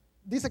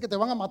 Dice que te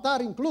van a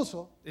matar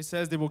incluso. It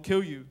says they will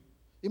kill you.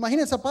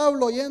 Imagínense a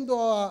Pablo yendo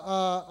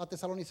a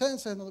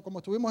Tesalonicenses, como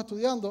estuvimos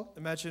estudiando,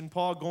 Imagine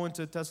Paul going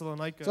to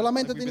Thessalonica.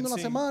 solamente like we've teniendo been una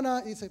seeing.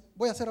 semana y dice,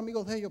 voy a ser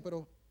amigos de ellos,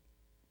 pero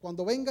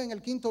cuando venga en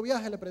el quinto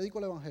viaje le predico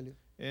el evangelio.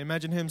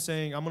 Imagine him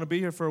saying, I'm going to be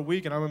here for a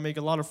week and I'm going to make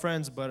a lot of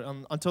friends, but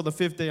until the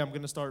 5th day, I'm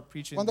going to start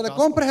preaching Cuando the le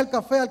gospel. compres el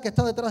café al que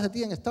está detrás de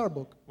ti en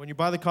Starbucks, When you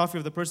buy the coffee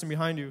of the person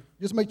behind you,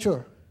 just make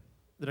sure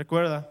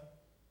recuerda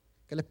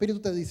que el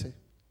Espíritu te dice,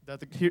 that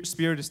the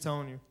Spirit is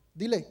telling you.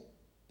 dile,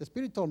 the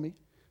Spirit told me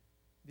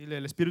Dile,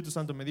 el Espíritu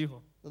Santo me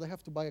dijo that I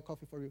have to buy a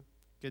coffee for you.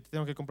 que te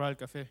tengo que comprar el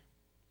café.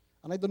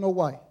 And I don't know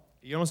why,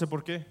 Y yo no sé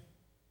por qué,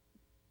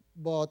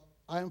 but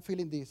I am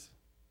feeling this.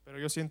 pero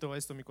yo siento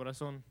esto en mi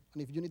corazón.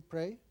 And if you need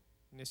pray,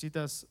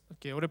 Necesitas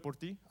que ore por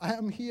ti. I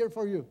am here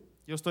for you.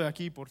 Yo estoy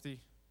aquí por ti.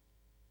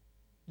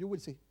 You will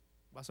see.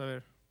 Vas a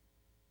ver.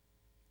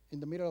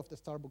 In the middle of the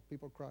Starbucks,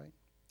 people crying.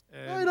 I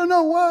Eh, don't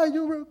know why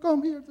you will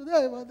come here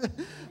today, but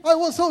I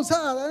was so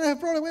sad. I have a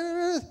problem with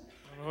this.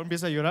 a lo mejor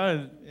empieza a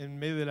llorar en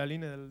medio de la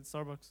línea del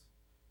Starbucks.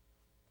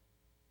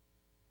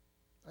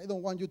 I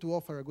don't want you to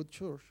offer a good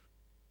church.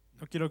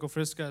 No quiero que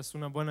ofrezcas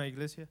una buena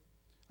iglesia.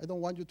 I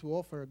don't want you to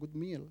offer a good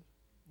meal.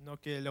 No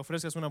que le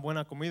ofrezcas una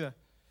buena comida.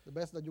 The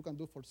best that you can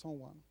do for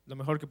someone Lo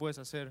mejor que puedes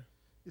hacer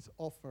is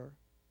offer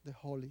the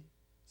Holy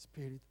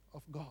Spirit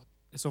of God.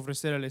 es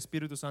ofrecer el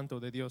Espíritu Santo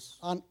de Dios.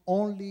 And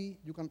only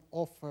you can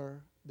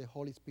offer the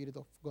Holy Spirit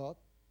of God,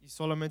 Y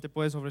solamente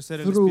puedes ofrecer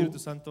el Through Espíritu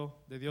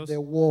Santo de Dios the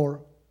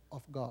Word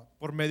of God.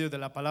 por medio de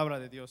la palabra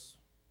de Dios.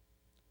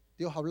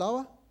 Dios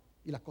hablaba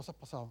y las cosas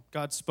pasaban.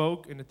 God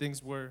spoke and the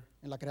things were.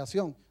 En la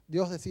creación,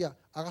 Dios decía,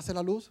 hágase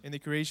la luz, In the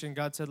creation,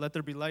 God said, let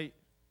there be light,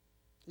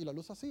 y la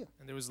luz hacía.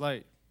 and there was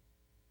light.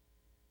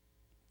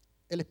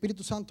 El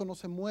Espíritu Santo no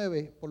se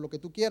mueve por lo que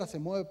tú quieras, se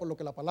mueve por lo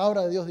que la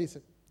palabra de Dios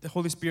dice. The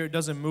Holy Spirit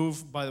doesn't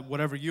move by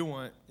whatever you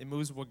want. It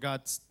moves what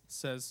God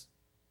says.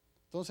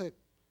 Entonces,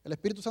 el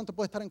Espíritu Santo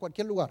puede estar en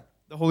cualquier lugar,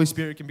 The Holy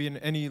Spirit can be in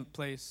any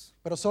place,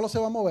 pero solo se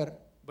va a mover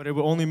but it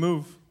will only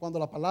move cuando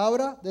la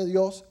palabra de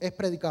Dios es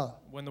predicada.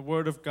 when the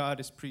word of God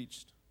is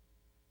preached.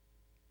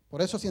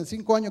 Por eso, si en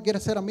 5 años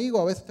quieres ser amigo,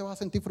 a veces te vas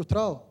a sentir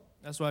frustrado.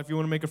 That's why if you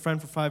want to make a friend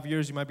for 5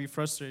 years, you might be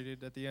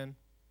frustrated at the end.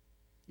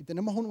 Y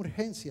tenemos una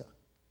urgencia.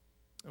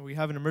 And we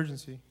have an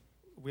emergency.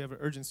 We have an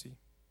urgency.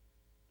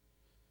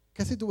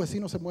 ¿Qué si tu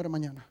vecino se muere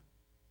mañana?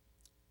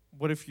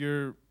 What if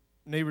your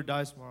neighbor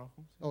dies tomorrow?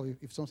 Oh,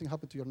 if something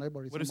happened to your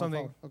neighbor, it's What not if my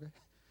something- fault. Okay.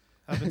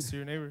 Happens to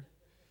your neighbor.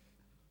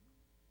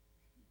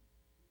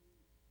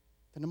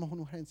 Tenemos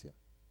una urgencia.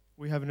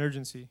 We have an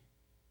urgency.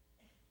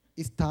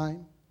 It's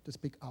time to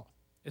speak out.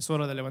 Es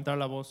hora de levantar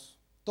la voz.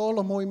 Todos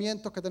los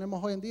movimientos que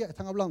tenemos hoy en día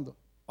están hablando,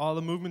 All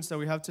the movements that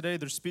we have today,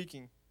 they're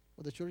speaking.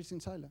 but the church is in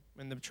silence.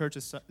 And the church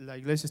is, la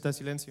iglesia está en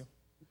silencio.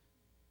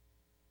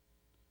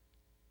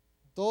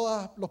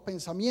 Todos los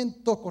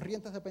pensamientos,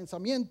 corrientes de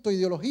pensamiento,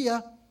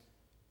 ideologías,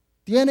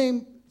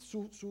 tienen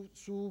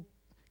su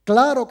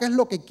claro qué es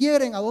lo que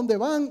quieren, a dónde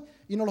van,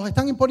 y nos los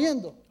están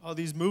imponiendo. All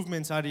these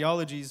movements,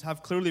 ideologies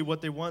have clearly what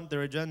they want,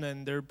 their agenda,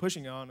 and they're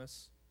pushing it on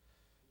us.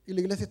 Y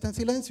la iglesia está en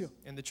silencio.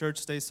 And the church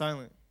stays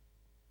silent.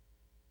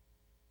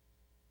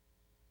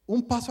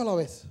 Un paso a la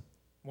vez.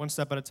 One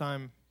step at a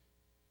time.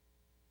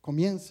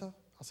 Comienza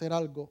a hacer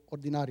algo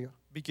ordinario.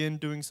 Begin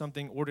doing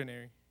something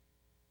ordinary.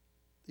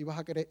 Y vas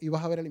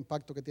a ver el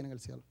impacto que tiene en el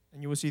cielo.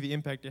 And you will see the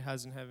impact it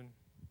has in heaven.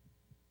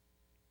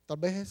 Tal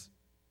vez es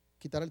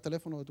quitar el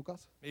teléfono de tu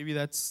casa. Maybe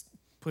that's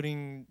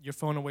putting your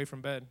phone away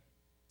from bed.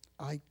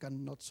 I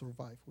cannot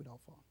survive without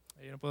phone.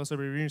 Yo no puedo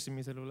sobrevivir sin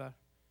mi celular.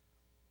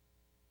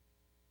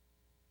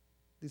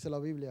 Dice la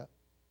Biblia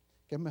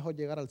que es mejor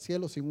llegar al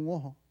cielo sin un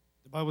ojo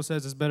The Bible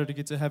says it's better to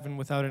get to heaven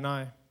without an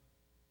eye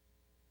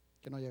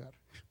que no llegar.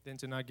 than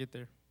to not get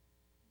there.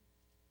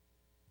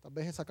 Tal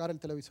vez es sacar el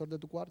televisor de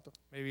tu cuarto.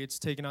 Maybe it's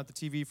taking out the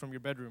TV from your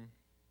bedroom.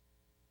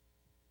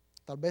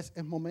 Tal vez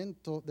es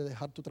momento de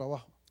dejar tu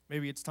trabajo,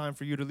 Maybe it's time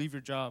for you to leave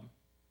your job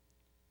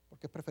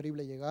porque es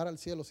preferible llegar al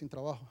cielo sin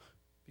trabajo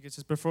because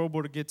it's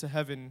preferable to get to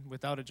heaven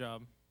without a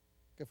job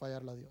que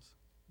fallarle a Dios.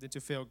 than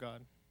to fail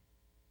God.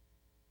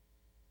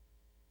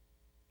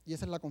 Y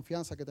esa es la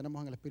confianza que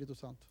tenemos en el Espíritu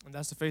Santo. And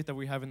that's the faith that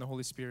we have in the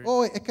Holy Spirit.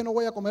 Oh, es que no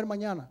voy a comer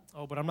mañana.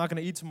 Oh, but I'm not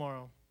going to eat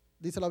tomorrow.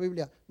 Dice la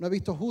Biblia, no he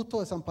visto justo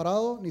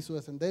desamparado ni su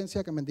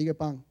descendencia que mendigue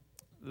pan.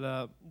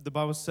 The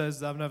Bible says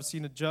that I've never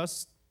seen a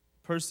just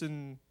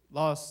person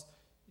lost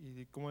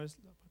y ¿cómo es?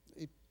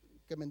 Y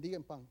que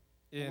mendiguen pan,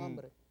 con In,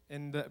 hambre.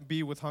 and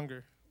be with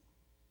hunger.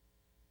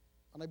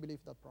 And I believe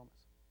that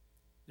promise.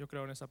 Yo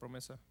creo en esa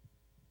promesa.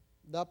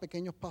 Da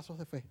pequeños pasos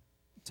de fe,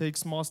 Take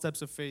small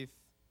steps of faith,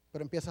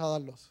 pero empiezas a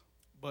darlos.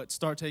 but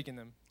start taking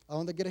them. ¿A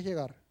dónde quieres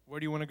llegar? Where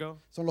do you want to go?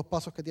 Son los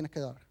pasos que tienes que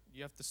dar.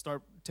 You have to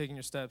start taking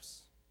your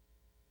steps.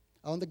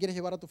 ¿A dónde quieres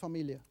llevar a tu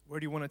familia? Where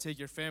do you want to take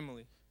your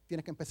family?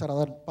 Tienes que empezar a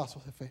dar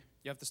pasos de fe.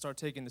 You have to start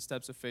taking the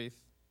steps of faith.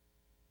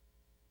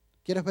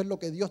 ¿Quieres ver lo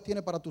que Dios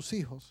tiene para tus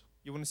hijos?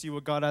 You want to see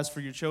what God has for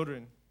your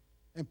children?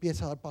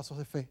 Empieza a dar pasos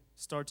de fe.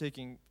 Start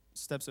taking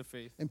steps of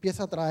faith.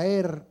 Empieza a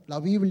traer la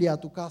Biblia a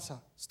tu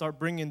casa. Start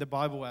bringing the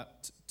Bible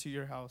to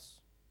your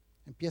house.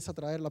 Empieza a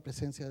traer la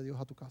presencia de Dios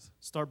a tu casa.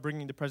 Start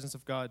bringing the presence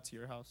of God to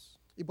your house.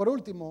 Y por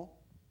último,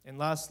 And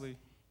lastly,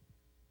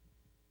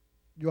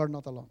 you are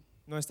not alone.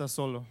 no estás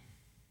solo.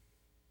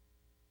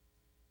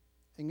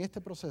 En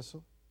este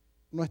proceso,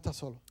 no estás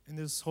solo. In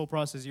this whole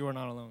process, you are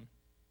not alone.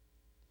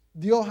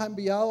 Dios ha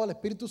enviado al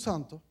Espíritu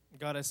Santo.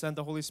 God has sent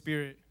the Holy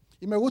Spirit.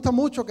 Y me gusta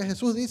mucho que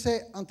Jesús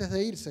dice antes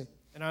de irse,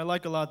 And I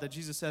like a lot that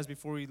Jesus says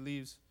before he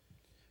leaves,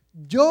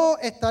 yo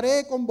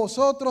estaré con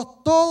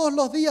vosotros todos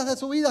los días de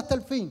su vida hasta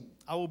el fin.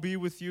 I will be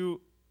with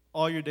you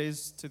all your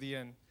days to the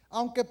end.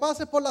 Aunque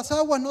pases por las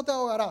aguas, no te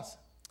ahogarás.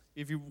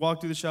 If you walk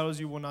through the shadows,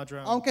 you will not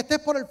drown. Aunque estés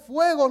por el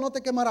fuego, no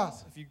te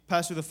quemarás. If you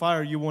pass through the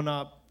fire, you will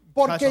not catch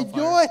Porque on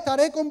yo fire.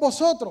 estaré con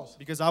vosotros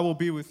Because I will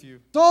be with you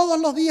todos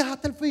los días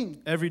hasta el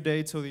fin. every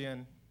day till the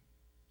end.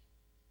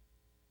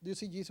 Do you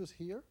see Jesus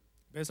here?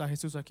 ¿Ves a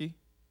Jesús aquí?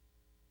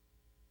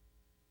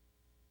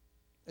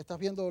 ¿Estás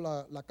viendo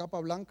la capa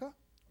blanca?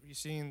 Are you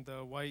seeing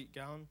the white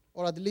gown?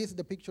 Or at least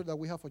the picture that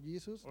we have of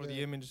Jesus? Or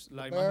the image,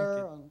 la the imagen bear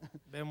que and-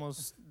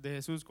 vemos de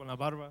Jesús con la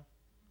barba?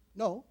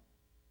 No.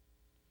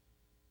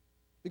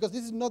 Because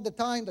this is not the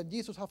time that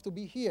Jesus has to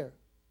be here.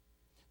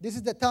 This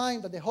is the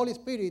time that the Holy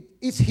Spirit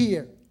is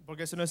here.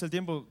 Porque ese no es el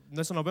tiempo,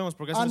 no eso nos vemos,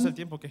 porque ese no es el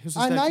tiempo que Jesús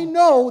And está I aquí.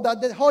 know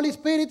that the Holy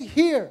Spirit is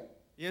here.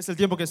 Y es el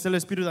tiempo que está el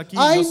Espíritu aquí.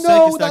 I Yo sé que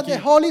know está that aquí. the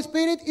Holy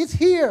Spirit is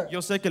here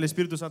Yo sé que el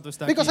Espíritu Santo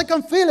está because I aquí.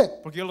 can feel it.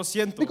 Porque yo lo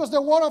siento. Because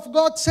the Word of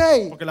God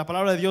says Porque la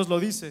palabra de Dios lo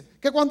dice.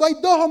 que cuando hay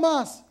dos o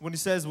más When he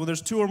says, well,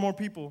 there's 2 or more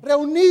people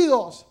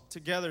reunidos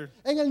together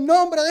en el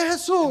nombre de in the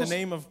Jesús,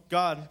 name of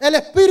God, el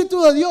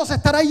Espíritu de Dios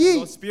estará allí.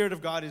 the Spirit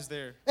of God is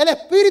there. El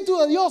Espíritu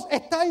de Dios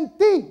está en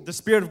ti. The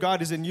Spirit of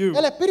God is in you.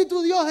 El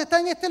Espíritu de Dios está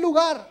en este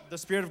lugar. The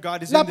Spirit of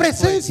God is La in this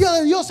place. presencia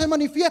de Dios se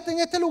manifiesta en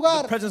este The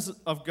lugar. presence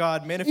of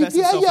God Y manifests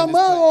te ha itself in this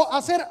llamado place. a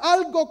hacer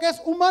algo que es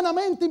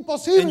humanamente And you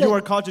imposible.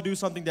 are called to do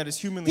something that is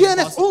humanly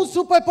Tienes un impossible.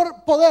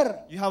 superpoder.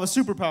 You have a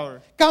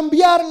superpower.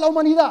 Cambiar la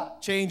humanidad.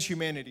 Change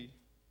humanity.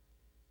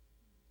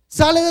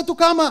 Sale de tu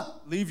cama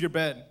Leave your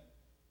bed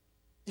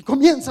y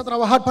comienza a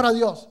trabajar para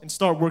Dios. and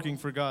start working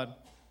for God.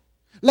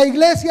 La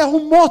iglesia es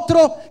un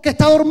monstruo que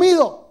está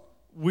dormido.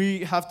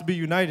 We have to be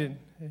united.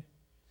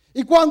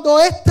 Y cuando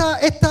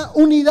esta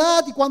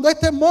unidad y cuando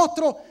este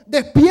monstruo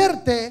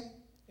despierte,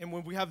 And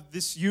when we have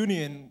this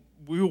union,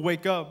 we will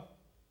wake up.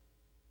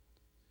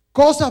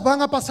 cosas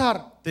van a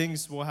pasar.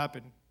 Things will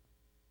happen.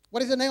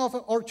 What is the name of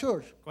our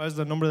church? ¿Cuál es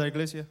el nombre de la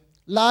iglesia?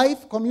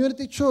 Life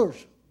Community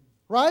Church,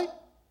 right?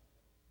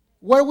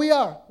 Where we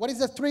are. What is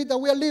the street that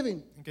we are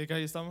living? ¿En qué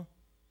calle estamos?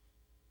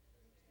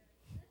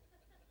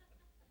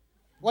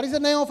 What is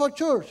the name of our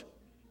church?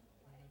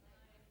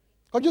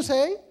 Could you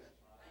say?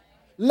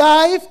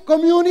 Life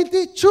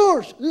Community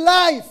Church.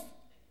 Life.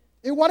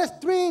 In what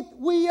street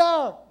we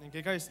are? ¿En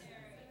qué calle?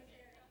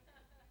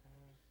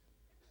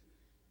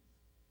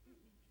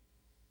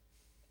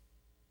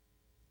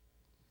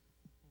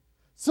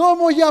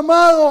 Somos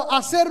llamados a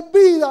hacer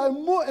vida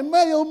en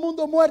medio de un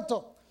mundo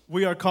muerto.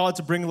 We are called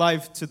to bring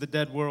life to the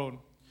dead world.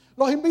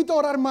 Los invito a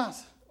orar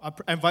más, I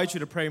invite you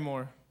to pray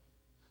more,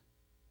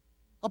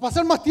 a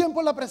pasar más tiempo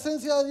en la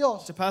presencia de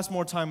Dios, to pass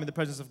more time in the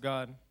presence of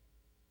God,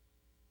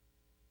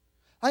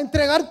 a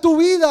entregar tu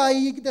vida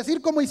y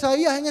decir como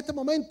Isaías en este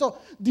momento,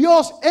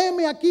 Dios,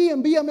 heme aquí,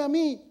 envíame a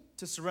mí.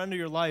 to surrender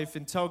your life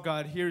and tell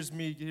God, here's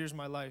me, here's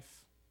my life.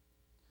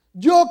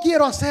 Yo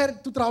quiero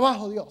hacer tu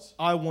trabajo, Dios.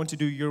 I want to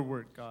do your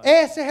work, God.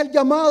 Ese es el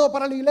llamado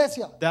para la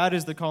iglesia. That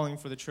is the calling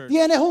for the church.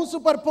 Tienes un You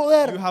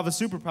superpoder. have a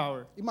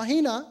superpower.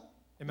 Imagina,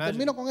 Imagine.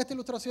 termino con esta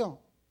ilustración,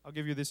 I'll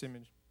give you this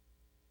image.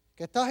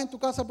 que estás en tu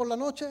casa por la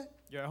noche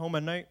You're at home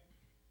at night,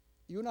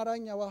 y una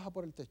araña baja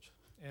por el techo.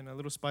 and a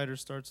little spider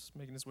starts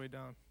making its way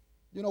down.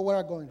 You know where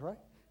I'm going, right?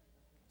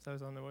 So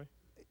it's on the way.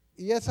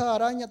 Y esa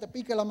araña te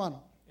pique la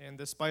mano. And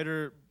the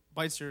spider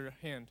bites your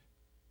hand.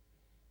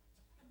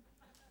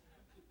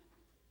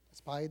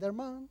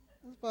 Spider-Man,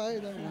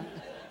 Spider-Man.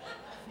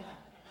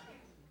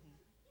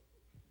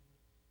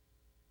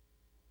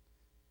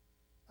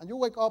 And you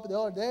wake up the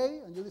other day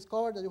and you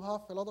discover that you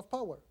have a lot of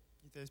power.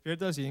 Y te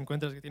despiertas y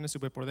encuentras que tienes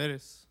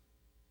superpoderes.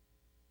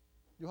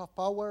 You have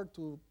power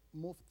to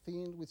move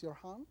things with your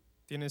hand.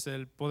 Tienes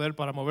el poder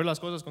para mover las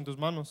cosas con tus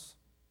manos.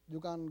 You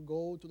can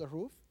go to the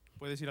roof.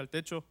 Puedes ir al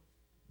techo,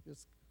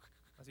 Just,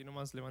 así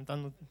nomás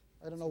levantando.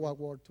 I don't know what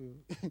word to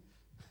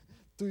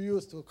to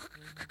use to.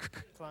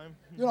 Climb.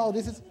 You know,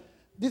 this is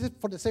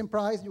for the same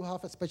price. You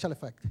have a special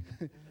effect.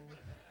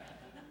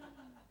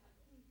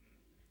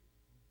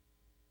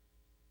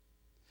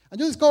 And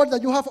you discover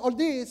that you have all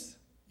this,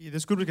 Y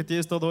descubres que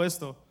tienes todo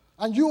esto.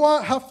 and you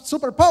have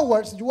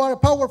superpowers. You are a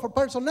powerful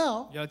person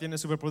now, Ya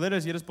tienes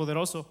superpoderes y eres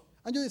poderoso.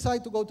 and you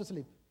decide to go to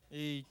sleep.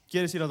 Y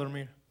quieres ir a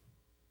dormir.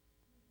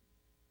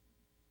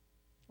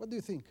 What do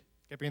you think?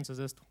 ¿Qué piensas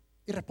de esto?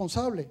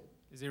 Irresponsable.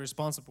 Is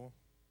irresponsible.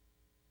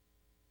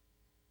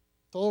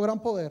 Todo gran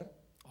poder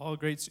All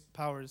great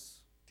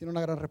powers tiene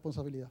una gran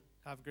responsabilidad.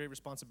 have great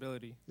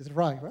responsibility. Is it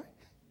right?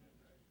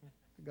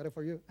 I got it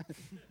for you.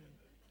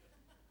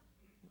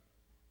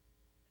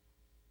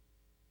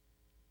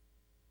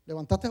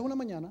 Levantaste una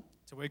mañana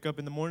To wake up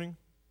in the morning,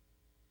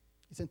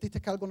 y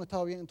sentiste que algo no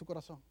estaba bien en tu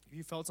corazón.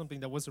 you felt something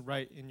that wasn't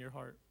right in your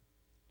heart.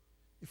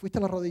 Y fuiste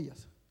a las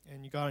rodillas.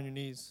 And you got on your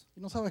knees.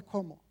 Y no sabes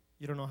cómo,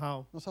 You don't know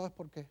how. no sabes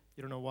por qué.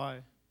 You don't know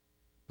why.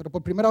 Pero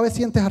por primera vez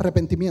sientes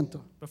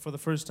arrepentimiento. But for the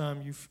first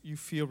time, you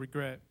feel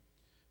regret.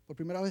 Por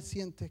primera vez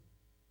sientes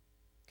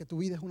que tu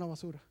vida es una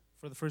basura.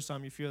 For the first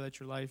time, you feel that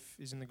your life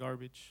is in the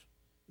garbage.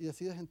 Y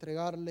decides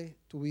entregarle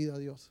tu vida a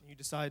Dios. And you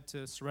decide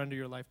to surrender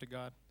your life to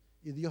God.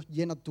 Y Dios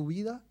llena tu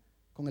vida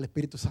con el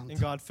Espíritu Santo. And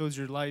God fills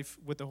your life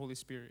with the Holy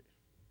Spirit.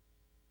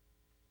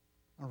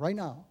 And right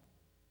now,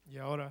 Y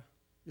ahora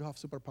you have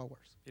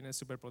superpowers. tienes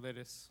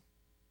superpoderes.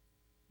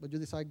 But you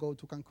decide go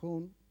to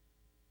Cancun,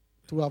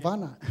 to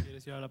Havana.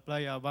 Quieres ir a la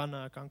playa,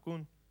 Habana,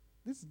 Cancún.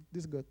 This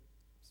is good.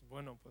 Es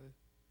bueno, pues.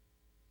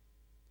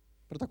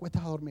 Pero te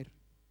acuestas a dormir.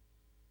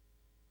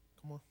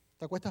 ¿Cómo?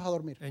 Te acuestas a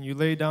dormir. And you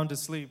lay down to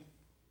sleep.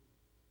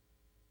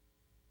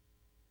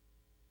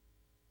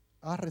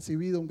 Has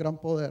recibido un gran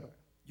poder.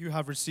 You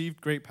have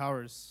received great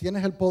powers.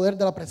 Tienes el poder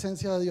de la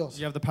presencia de Dios.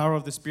 You have the power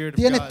of the Spirit of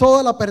Tienes God.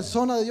 toda la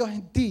persona de Dios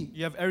en ti.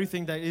 You have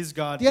everything that is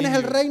God Tienes in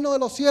el you. reino de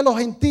los cielos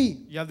en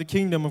ti. You have the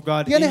kingdom of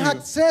God in Tienes you.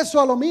 acceso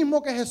a lo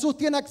mismo que Jesús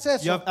tiene You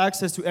acceso. have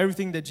access to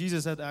everything that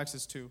Jesus had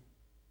access to.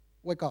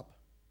 Wake up.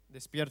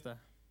 Despierta.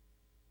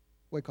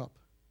 Wake up.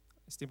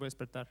 Es tiempo de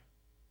despertar.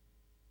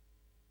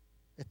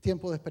 Es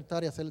tiempo de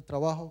despertar y hacer el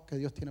trabajo que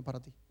Dios tiene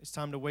para ti. It's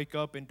time to wake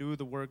up and do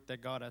the work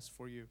that God has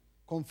for you.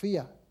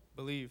 Confía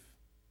Believe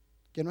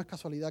que no es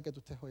casualidad que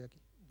tú estés hoy aquí.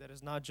 that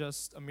it's not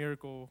just a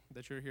miracle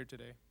that you're here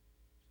today.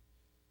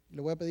 Y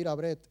le voy a pedir a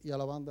Brett y a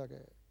la banda que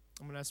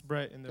I'm going to ask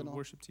Brett and the Que nos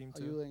worship team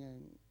to ayuden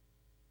en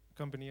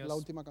accompany la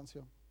us. última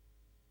canción.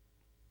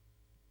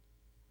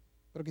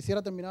 Pero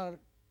quisiera terminar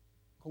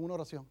con una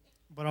oración.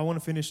 But I want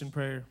to finish in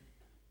prayer.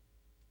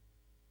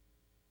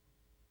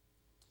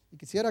 Y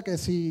quisiera que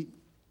si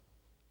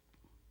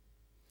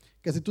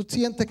tú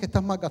sientes que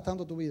estás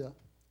malgastando tu vida,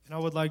 And I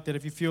would like that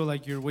if you feel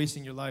like you're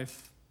wasting your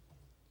life,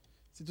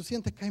 si tú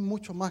sientes que hay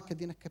mucho más que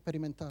tienes que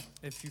experimentar,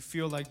 if you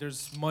feel like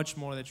there's much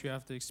more that you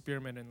have to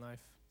experiment in life,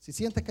 si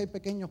sientes que hay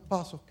pequeños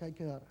pasos que hay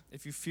que dar,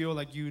 if you feel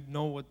like you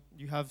know what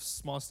you have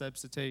small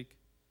steps to take,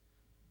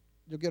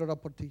 yo quiero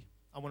orar por ti.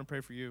 I want to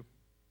pray for you.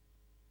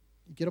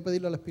 Y quiero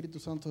pedirle al Espíritu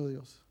Santo de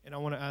Dios And I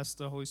want to ask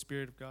the Holy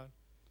Spirit of God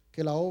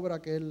que la obra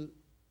que Él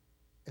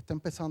está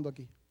empezando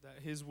aquí, that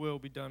His will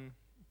be done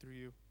through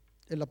you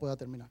Él la pueda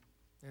terminar.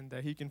 and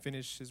that He can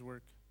finish His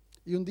work.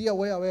 Y un día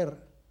voy a ver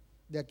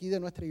de aquí de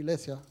nuestra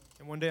iglesia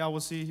And one day I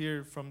will see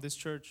here from this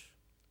church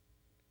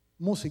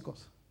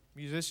músicos,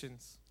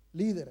 musicians,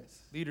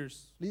 líderes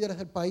leaders,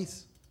 del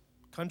país,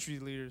 country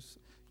leaders,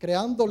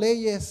 creando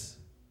leyes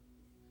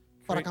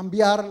para Create-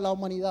 cambiar la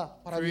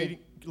humanidad para creating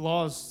bien.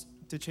 laws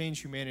to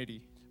change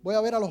humanity. Voy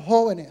a ver a los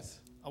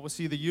jóvenes I will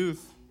see the youth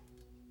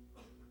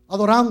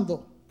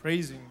adorando,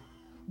 praising,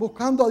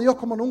 buscando a Dios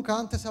como nunca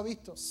antes se ha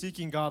visto.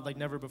 seeking God like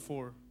never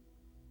before.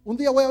 Un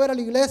día voy a ver a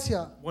la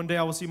iglesia One day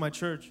I will see my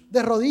church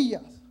de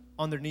rodillas,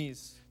 on their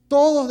knees.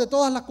 todos de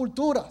todas las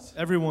culturas,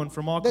 Everyone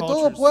from all de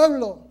todo cultures,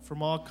 pueblo,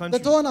 from all de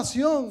countries, toda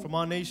nación, from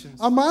all nations,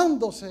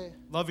 amándose,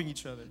 loving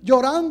each other,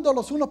 llorando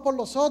los unos por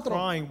los otros,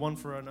 crying one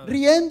for another,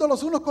 riendo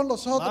los unos con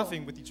los otros,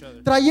 laughing with each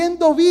other,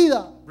 trayendo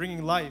vida,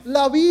 bringing life,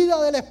 la vida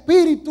del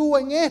Espíritu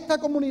en esta the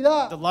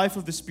comunidad life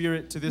of the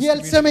Spirit to this y el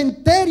community.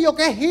 cementerio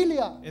que es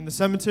Gilead In the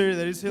cemetery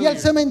that is y el Hilliard,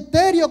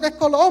 cementerio que es the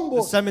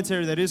Columbus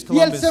cemetery that is y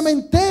el Columbus,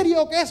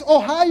 cementerio que es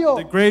Ohio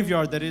the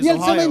graveyard that is y el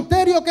Ohio,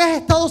 cementerio que es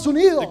Estados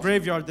Unidos the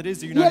graveyard that is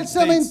the y United el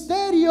States,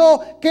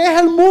 cementerio que es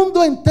el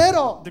mundo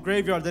entero the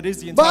graveyard that is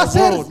the va a entire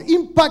ser world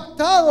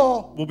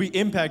impactado will be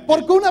impacted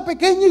porque una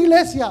pequeña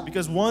iglesia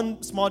because one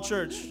small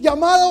church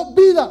llamada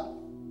Vida,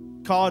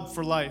 called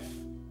for life,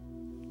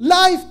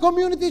 Life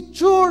Community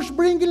Church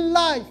bringing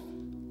life,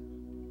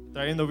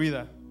 trayendo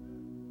vida,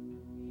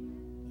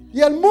 y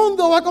el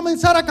mundo va a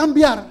comenzar a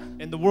cambiar.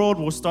 and the world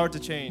will start to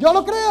change. Yo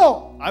lo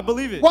creo. I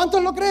believe it.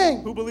 ¿Cuántos lo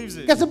creen? Who believes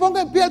it? Que se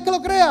ponga en pie el que lo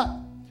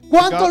crea.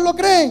 ¿Cuántos God- lo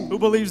creen? Who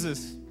believes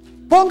this?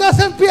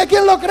 Póngase en pie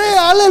quien lo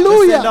crea.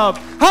 Aleluya. Stand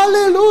up.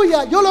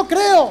 Aleluya. Yo lo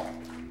creo.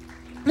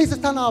 Please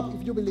stand up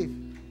if you believe.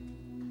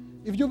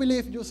 If you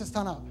believe, just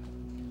stand up.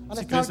 And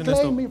Si start crees en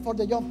esto. claiming for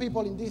the young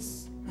people in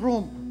this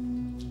room.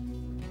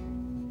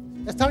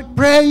 Start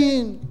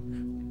praying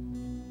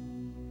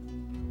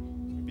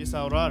Empieza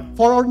a orar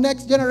for our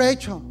next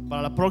generation.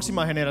 para la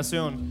próxima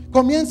generación.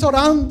 Comienza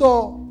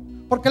orando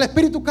porque el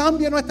Espíritu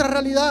cambia nuestra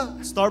realidad.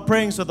 Start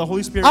praying so the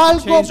Holy Spirit can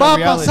Algo change va our a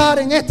reality. pasar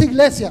en esta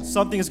iglesia.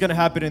 Something is going to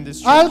happen in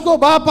this church. Algo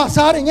va a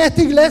pasar en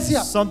esta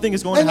iglesia. Something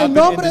is going to En el happen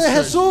in nombre this de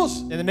church.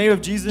 Jesús. In the name of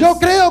Jesus, Yo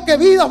creo que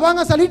vidas van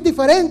a salir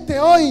diferentes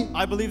hoy.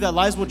 I believe that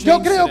lives will Yo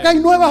change creo que today. hay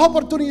nuevas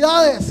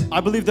oportunidades. I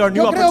believe there are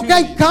new Yo creo que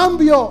hay opportunities.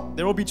 cambio.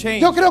 There will be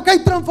change. Yo creo que hay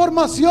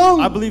transformación.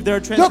 I believe there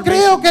are Yo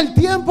creo transformations. que el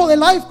tiempo de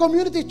Life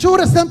Community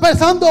Church está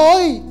empezando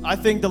hoy. I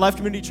think the Life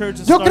Community Church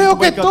is Yo starting creo to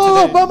que wake up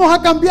todos today. vamos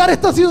a cambiar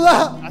esta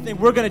ciudad. I think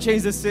we're going to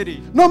change this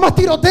city. No más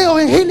tiroteos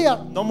en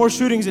Gilead. No more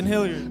shootings in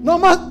Hilliard. No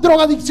más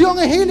drogadicción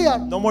en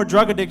Gilead. No more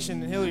drug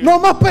addiction in Hilliard. No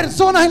más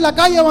personas en la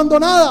calle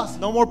abandonadas.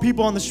 No more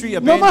people on the street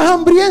No más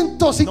abandoned.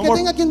 hambrientos sin No que more-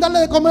 tenga quien darle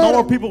de No comer.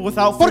 more people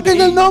without food Porque to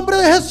en el eat. nombre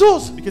de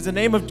Jesús, Because in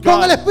the name of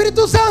con el God,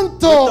 Espíritu with the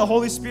Santo,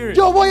 Holy Spirit,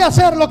 yo voy a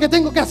hacer lo que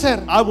tengo que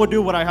hacer. I will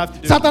do what I have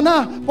to do.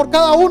 Satanás, por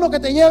cada uno que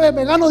te lleve,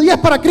 me gano 10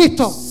 para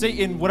Cristo.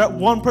 Satan, whatever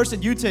one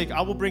person you take,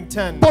 I will bring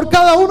 10. Por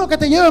cada uno que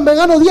te lleve, me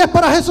gano 10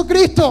 para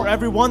Jesucristo. For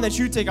every one that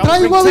you take, I will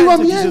Traigo bring 10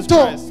 to Jesus avivamiento.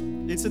 Christ.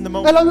 It's in the El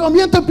moment.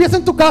 avivamiento empieza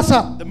en tu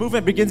casa. The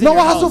movement begins in No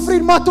your vas a house.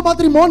 sufrir más tu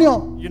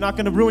matrimonio. You're not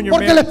going to ruin your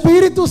Porque el marriage.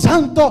 Espíritu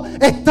Santo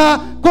está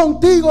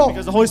contigo.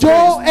 Because the Holy Spirit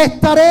Yo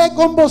estaré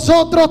con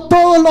vosotros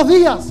todos los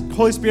días. The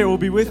Holy Spirit will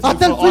be with you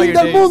Hasta for el all fin your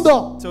del days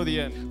mundo. till the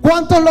end.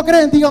 ¿Cuántos lo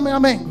creen? Dígame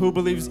amén. Who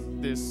believes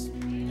this?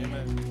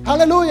 Amen.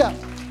 Aleluya.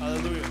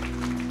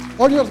 Hallelujah.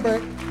 All yours,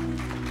 Brett.